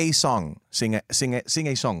Sing a Song. Sing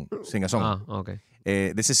a Song. Okay.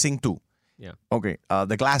 This is Sing 2. Yeah. Okay.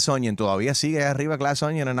 The Glass Onion todavía sigue arriba. Glass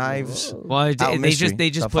Onion and Knives. Well,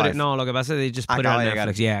 they just put it. No, lo que pasa es que they just put it on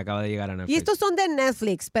Netflix. Acaba de llegar a Netflix. Y estos son de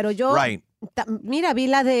Netflix, pero yo... Right. Mira, vi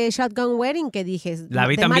la de Shotgun Wedding que dije. La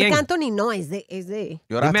vi de también. Marc Anthony, no, es de...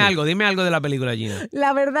 Dime algo de la película, Gina.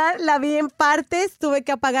 La verdad, la vi en partes, tuve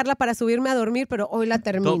que apagarla para subirme a dormir, pero hoy la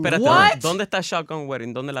termino. Espérate, ¿dónde está Shotgun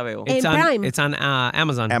Wedding? ¿Dónde la veo? En Prime. It's on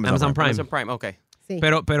Amazon Prime. Amazon Prime, ok. Sí.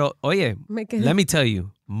 Pero, oye, Me quedé. let me tell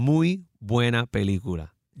you, muy buena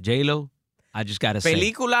película. J-Lo, I just gotta say.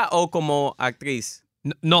 ¿Película o como actriz?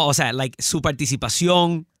 No, o sea, like, su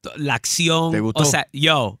participación, la acción. ¿Te gustó? O sea, I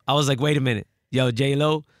was like, wait a minute. Yo,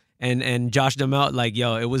 J-Lo and Josh Duhamel, like,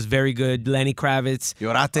 it was very good. Lenny Kravitz.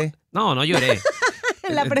 ¿Lloraste? No lloré.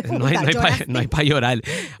 La pregunta, no hay para llorar.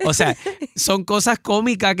 O sea, son cosas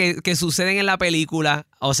cómicas que suceden en la película.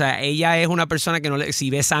 O sea, ella es una persona que si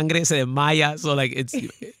ve sangre se desmaya. So, like,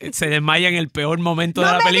 se desmaya en el peor momento de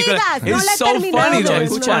la película. Digas, It's so funny, though.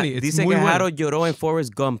 It's Escucha, funny. It's dice muy que bueno. Harold lloró en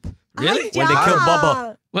Forrest Gump. Really? When they killed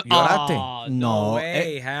Bubba. ¿Lloraste? No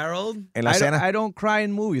way, Harold. En la escena. I don't cry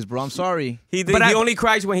in movies, bro. I'm sorry. He only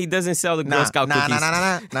cries when he doesn't sell the Girl Scout cookies.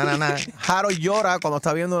 No. Harold llora cuando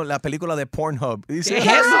está viendo la película de Pornhub. Y dice, ¿Qué es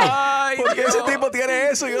eso? ay, ¿por qué ese tipo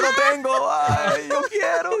tiene eso? Yo no tengo. Ay,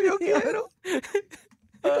 yo quiero.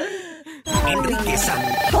 Enrique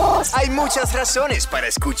Santos. Hay muchas razones para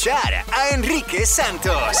escuchar a Enrique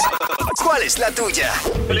Santos. ¿Cuál es la tuya?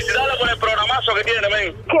 Felicidades por el programazo que tiene,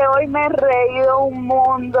 men. Que hoy me he reído un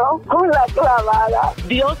mundo con la clavada.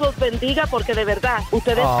 Dios los bendiga porque de verdad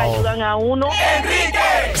ustedes ayudan a uno.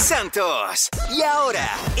 ¡Enrique Santos! Y ahora,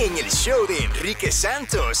 en el show de Enrique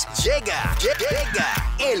Santos, llega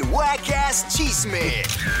el Wacas Chisme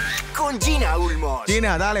con Gina Ulmos.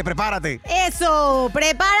 Gina, dale, prepárate. Eso,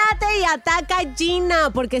 prepárate y ataca a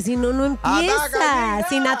Gina, porque si no, no empieza. Ataca,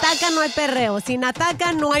 Sin ataca no hay perreo, sin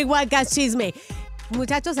ataca no hay Wacas Chisme.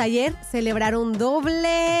 Muchachos, ayer celebraron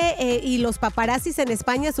doble y los paparazzis en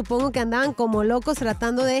España supongo que andaban como locos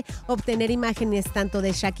tratando de obtener imágenes tanto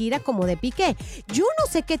de Shakira como de Piqué. Yo no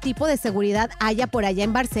sé qué tipo de seguridad haya por allá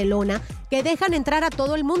en Barcelona que dejan entrar a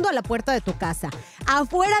todo el mundo a la puerta de tu casa.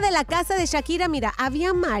 Afuera de la casa de Shakira, mira,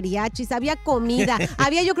 había mariachis, había comida,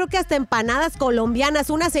 había yo creo que hasta empanadas colombianas,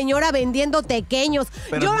 una señora vendiendo tequeños.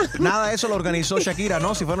 Pero nada de eso lo organizó Shakira,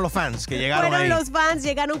 ¿no? Si fueron los fans que llegaron ahí. Los fans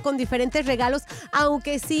llegaron con diferentes regalos,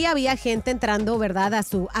 aunque sí había gente entrando, ¿verdad?, a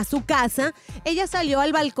su casa. Ella salió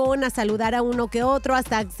al balcón a saludar a uno que otro,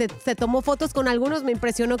 hasta se tomó fotos con algunos. Me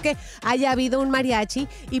impresionó que haya habido un mariachi.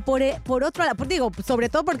 Y por otro lado, digo, sobre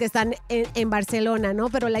todo porque están en Barcelona, ¿no?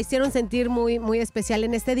 Pero la hicieron sentir muy, muy especial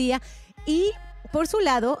en este día. Y por su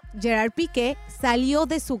lado, Gerard Piqué salió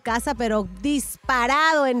de su casa, pero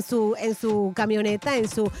disparado en su camioneta, en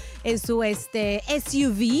su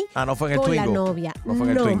SUV. No fue en el con Twingo. la novia. No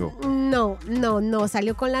fue en el Twingo. No,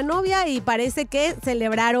 salió con la novia y parece que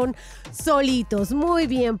celebraron solitos. Muy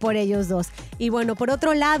bien por ellos dos. Y bueno, por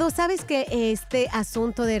otro lado, ¿sabes que este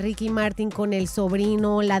asunto de Ricky Martin con el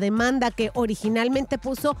sobrino, la demanda que originalmente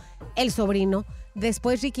puso el sobrino,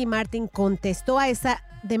 después Ricky Martin contestó a esa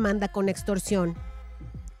demanda con extorsión,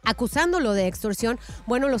 acusándolo de extorsión?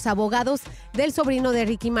 Bueno, los abogados del sobrino de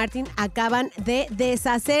Ricky Martin acaban de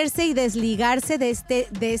deshacerse y desligarse de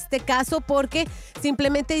este caso porque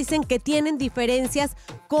simplemente dicen que tienen diferencias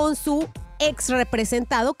con su ex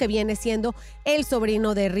representado que viene siendo el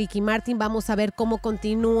sobrino de Ricky Martin. Vamos a ver cómo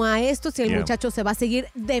continúa esto, si el muchacho se va a seguir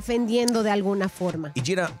defendiendo de alguna forma. Y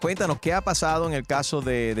Gina, cuéntanos, ¿qué ha pasado en el caso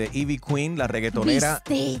de Ivy Queen, la reggaetonera?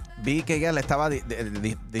 ¿Viste? Vi que ella le estaba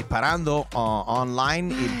disparando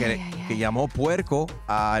online y que llamó puerco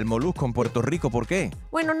al Molusco en Puerto Rico. ¿Por qué?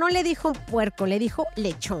 Bueno, no le dijo puerco, le dijo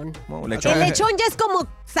lechón. Bueno, lechón. El lechón ya es como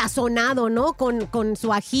sazonado, ¿no? Con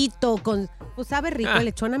su ajito, pues sabe rico el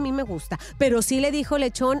lechón, a mí me gusta. Pero sí le dijo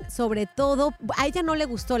lechón, sobre todo, a ella no le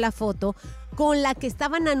gustó la foto con la que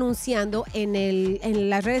estaban anunciando en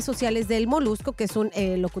las redes sociales del Molusco, que es un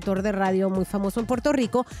locutor de radio muy famoso en Puerto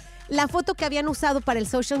Rico, la foto que habían usado para el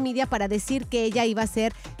social media para decir que ella iba a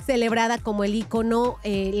ser celebrada como el ícono,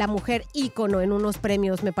 la mujer ícono en unos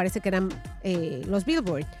premios, me parece que eran los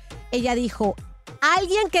Billboard. Ella dijo,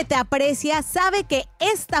 alguien que te aprecia sabe que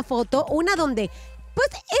esta foto, una donde... Pues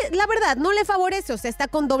la verdad, no le favorece, o sea, está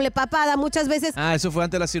con doble papada muchas veces. Eso fue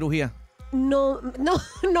antes de la cirugía. No,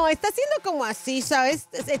 está haciendo como así, ¿sabes?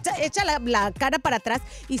 Echa la cara para atrás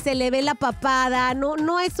y se le ve la papada,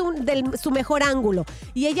 no es su mejor ángulo.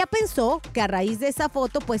 Y ella pensó que a raíz de esa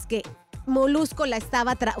foto, pues que Molusco la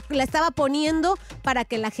estaba poniendo para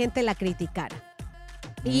que la gente la criticara.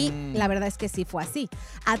 Y la verdad es que sí fue así.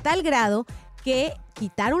 A tal grado que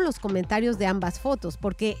quitaron los comentarios de ambas fotos,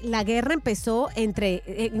 porque la guerra empezó en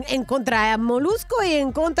contra de Molusco y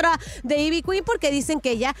en contra de Ivy Queen, porque dicen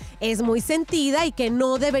que ella es muy sentida y que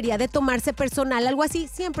no debería de tomarse personal, algo así.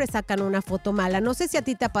 Siempre sacan una foto mala. No sé si a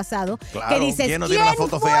ti te ha pasado. Claro, que dices, ¿quién no tiene una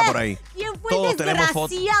foto fea por ahí? ¿Quién fue el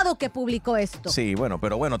desgraciado que publicó esto? Sí,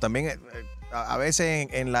 pero bueno, también... A veces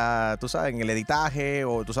tú sabes, en el editaje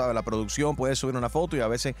o tú sabes, la producción puedes subir una foto y a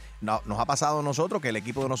veces nos ha pasado a nosotros que el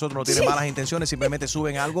equipo de nosotros no tiene malas intenciones, simplemente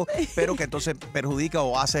suben algo, pero que entonces perjudica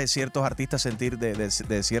o hace a ciertos artistas sentir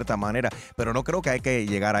de cierta manera. Pero no creo que hay que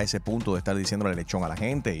llegar a ese punto de estar diciéndole lechón a la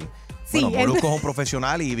gente. Y, bueno, Molusco es un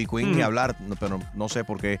profesional y Ivy Queen ni hablar, pero no sé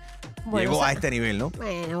por qué llegó a este nivel, ¿no?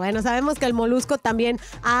 Bueno, sabemos que el Molusco también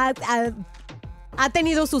ha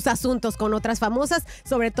tenido sus asuntos con otras famosas,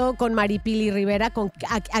 sobre todo con Maripili Rivera,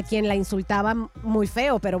 a quien la insultaba muy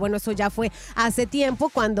feo, pero bueno, eso ya fue hace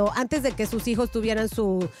tiempo, antes de que sus hijos tuvieran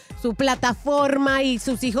su plataforma y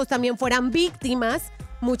sus hijos también fueran víctimas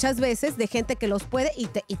muchas veces de gente que los puede y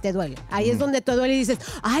te duele. Ahí es donde te duele y dices,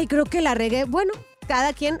 ay, creo que la regué. Bueno,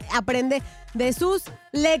 cada quien aprende de sus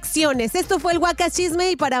lecciones. Esto fue el Wacas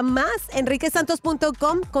Chisme y para más,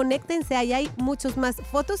 enriquesantos.com, conéctense, ahí hay muchos más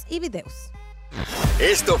fotos y videos.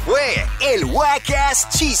 Esto fue el Wacas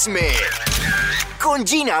Chisme con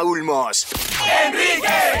Gina Ulmos. ¡Enrique!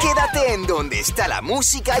 Quédate en donde está la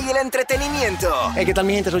música y el entretenimiento. Hey, ¿qué tal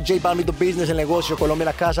mi gente? Soy J Balvin, Business, el negocio, Colombia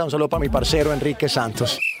la casa. Un saludo para mi parcero Enrique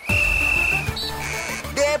Santos.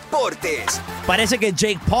 Deportes. Parece que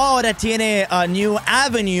Jake Paul ahora tiene a New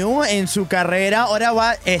Avenue en su carrera.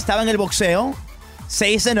 Ahora estaba en el boxeo,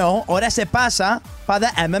 6-0. Ahora se pasa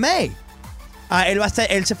para MMA.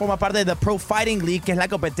 Él se forma parte de The Pro Fighting League, que es la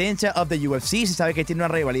competencia of the UFC. Se sabe que tiene una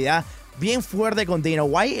rivalidad bien fuerte con Dana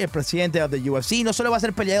White, el presidente of the UFC. No solo va a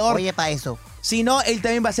ser peleador. Oye, para eso. Sino él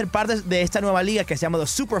también va a ser parte de esta nueva liga que se llama The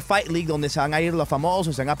Super Fight League, donde se van a ir los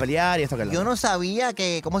famosos, se van a pelear y esto que Yo no sabía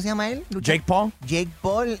que, ¿cómo se llama él? Jake Paul. Jake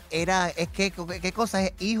Paul ¿qué cosa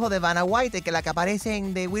es? Hijo de Vanna White, el que la que aparece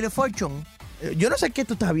en The Wheel of Fortune. Yo no sé qué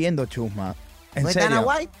tú estás viendo, Chusma. ¿En serio? Vanna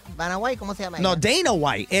White? Vanna White, ¿cómo se llama ella? No, Dana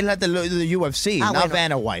White, es la de UFC, no bueno,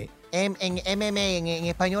 Vanna White. En MMA, en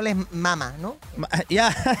español es mama, ¿no?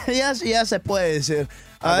 Ya se puede decir.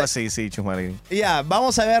 Algo así, sí, Chumarini.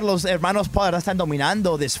 Vamos a ver, los hermanos Paul están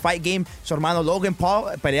dominando this fight game. Su hermano Logan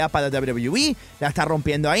Paul pelea para WWE, la está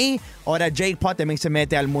rompiendo ahí. Ahora Jake Paul también se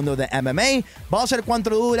mete al mundo de MMA. Vamos a ver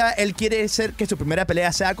cuánto dura. Él quiere hacer que su primera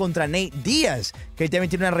pelea sea contra Nate Diaz, que él también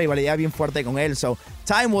tiene una rivalidad bien fuerte con él. So,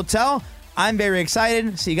 time will tell. I'm very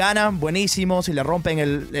excited. Si ganan, buenísimo. Si le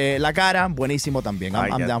rompen la cara, buenísimo también.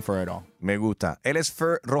 I'm down for it all. Me gusta. Él es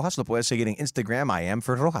Fer Rojas. Lo puedes seguir en Instagram. I am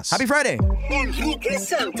Fer Rojas. Happy Friday. Enrique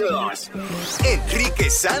Santos. Enrique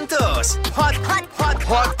Santos.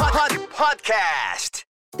 Podcast.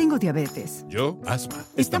 Tengo diabetes. Yo, asma.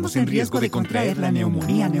 Estamos en riesgo de contraer la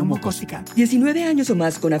neumonía neumocócica. 19 años o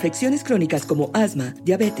más con afecciones crónicas como asma,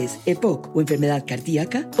 diabetes, EPOC o enfermedad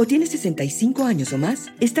cardíaca, o tienes 65 años o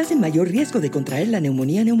más, estás en mayor riesgo de contraer la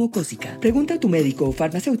neumonía neumocócica. Pregunta a tu médico o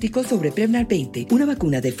farmacéutico sobre Prevnar 20, una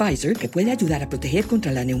vacuna de Pfizer que puede ayudar a proteger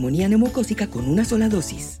contra la neumonía neumocócica con una sola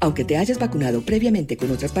dosis. Aunque te hayas vacunado previamente con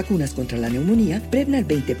otras vacunas contra la neumonía, Prevnar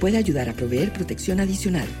 20 puede ayudar a proveer protección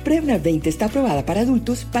adicional. Prevnar 20 está aprobada para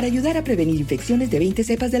adultos antibióticos para ayudar a prevenir infecciones de 20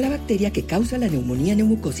 cepas de la bacteria que causa la neumonía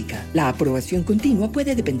neumocócica. La aprobación continua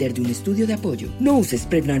puede depender de un estudio de apoyo. No uses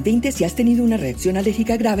Prevnar 20 si has tenido una reacción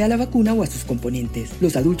alérgica grave a la vacuna o a sus componentes.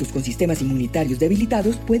 Los adultos con sistemas inmunitarios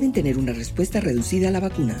debilitados pueden tener una respuesta reducida a la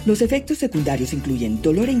vacuna. Los efectos secundarios incluyen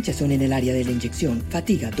dolor e hinchazón en el área de la inyección,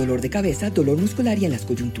 fatiga, dolor de cabeza, dolor muscular y en las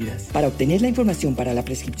coyunturas. Para obtener la información para la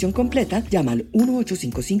prescripción completa, llama al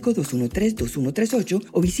 1-855-213-2138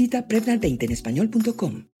 o visita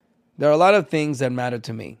Prevnar20enespañol.com. There are a lot of things that matter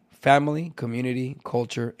to me. Family, community,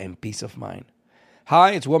 culture, and peace of mind.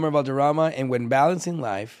 Hi, it's Wilmer Valderrama, and when balancing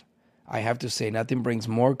life, I have to say nothing brings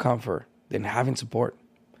more comfort than having support.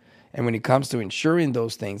 And when it comes to ensuring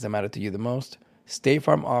those things that matter to you the most, State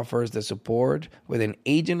Farm offers the support with an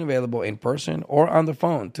agent available in person or on the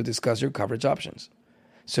phone to discuss your coverage options.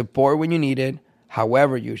 Support when you need it,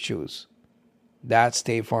 however you choose. That's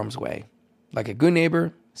State Farm's way. Like a good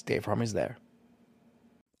neighbor, State Farm is there.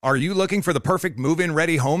 Are you looking for the perfect move-in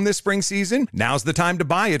ready home this spring season? Now's the time to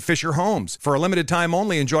buy at Fisher Homes. For a limited time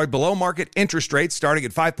only, enjoy below-market interest rates starting at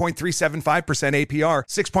 5.375% APR,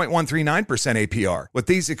 6.139% APR. With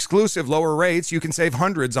these exclusive lower rates, you can save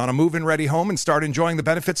hundreds on a move-in ready home and start enjoying the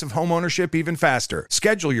benefits of home ownership even faster.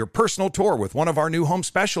 Schedule your personal tour with one of our new home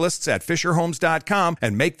specialists at FisherHomes.com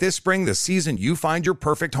and make this spring the season you find your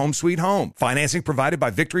perfect home sweet home. Financing provided by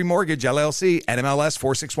Victory Mortgage, LLC, NMLS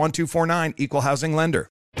 461249, Equal Housing Lender.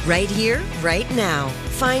 Right here, right now.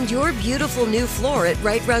 Find your beautiful new floor at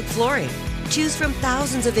Right Rug Flooring. Choose from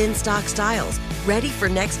thousands of in-stock styles, ready for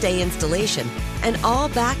next day installation, and all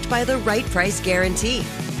backed by the right price guarantee.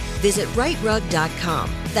 Visit rightrug.com.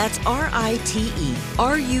 That's RITERUG.com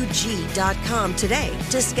today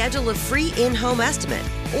to schedule a free in-home estimate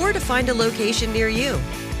or to find a location near you.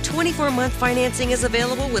 24-month financing is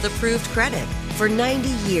available with approved credit. For 90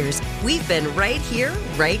 years, we've been right here,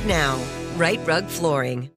 right now. Right Rug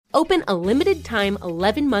Flooring. Open a limited-time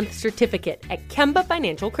 11-month certificate at Kemba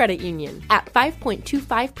Financial Credit Union. At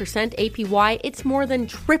 5.25% APY, it's more than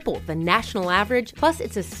triple the national average, plus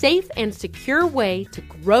it's a safe and secure way to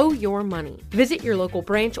grow your money. Visit your local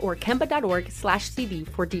branch or kemba.org/CD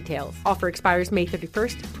for details. Offer expires May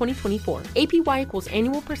 31st, 2024. APY equals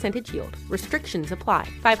annual percentage yield. Restrictions apply.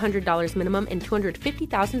 $500 minimum and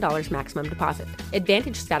 $250,000 maximum deposit.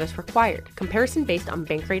 Advantage status required. Comparison based on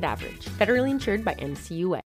bank rate average. Federally insured by NCUA.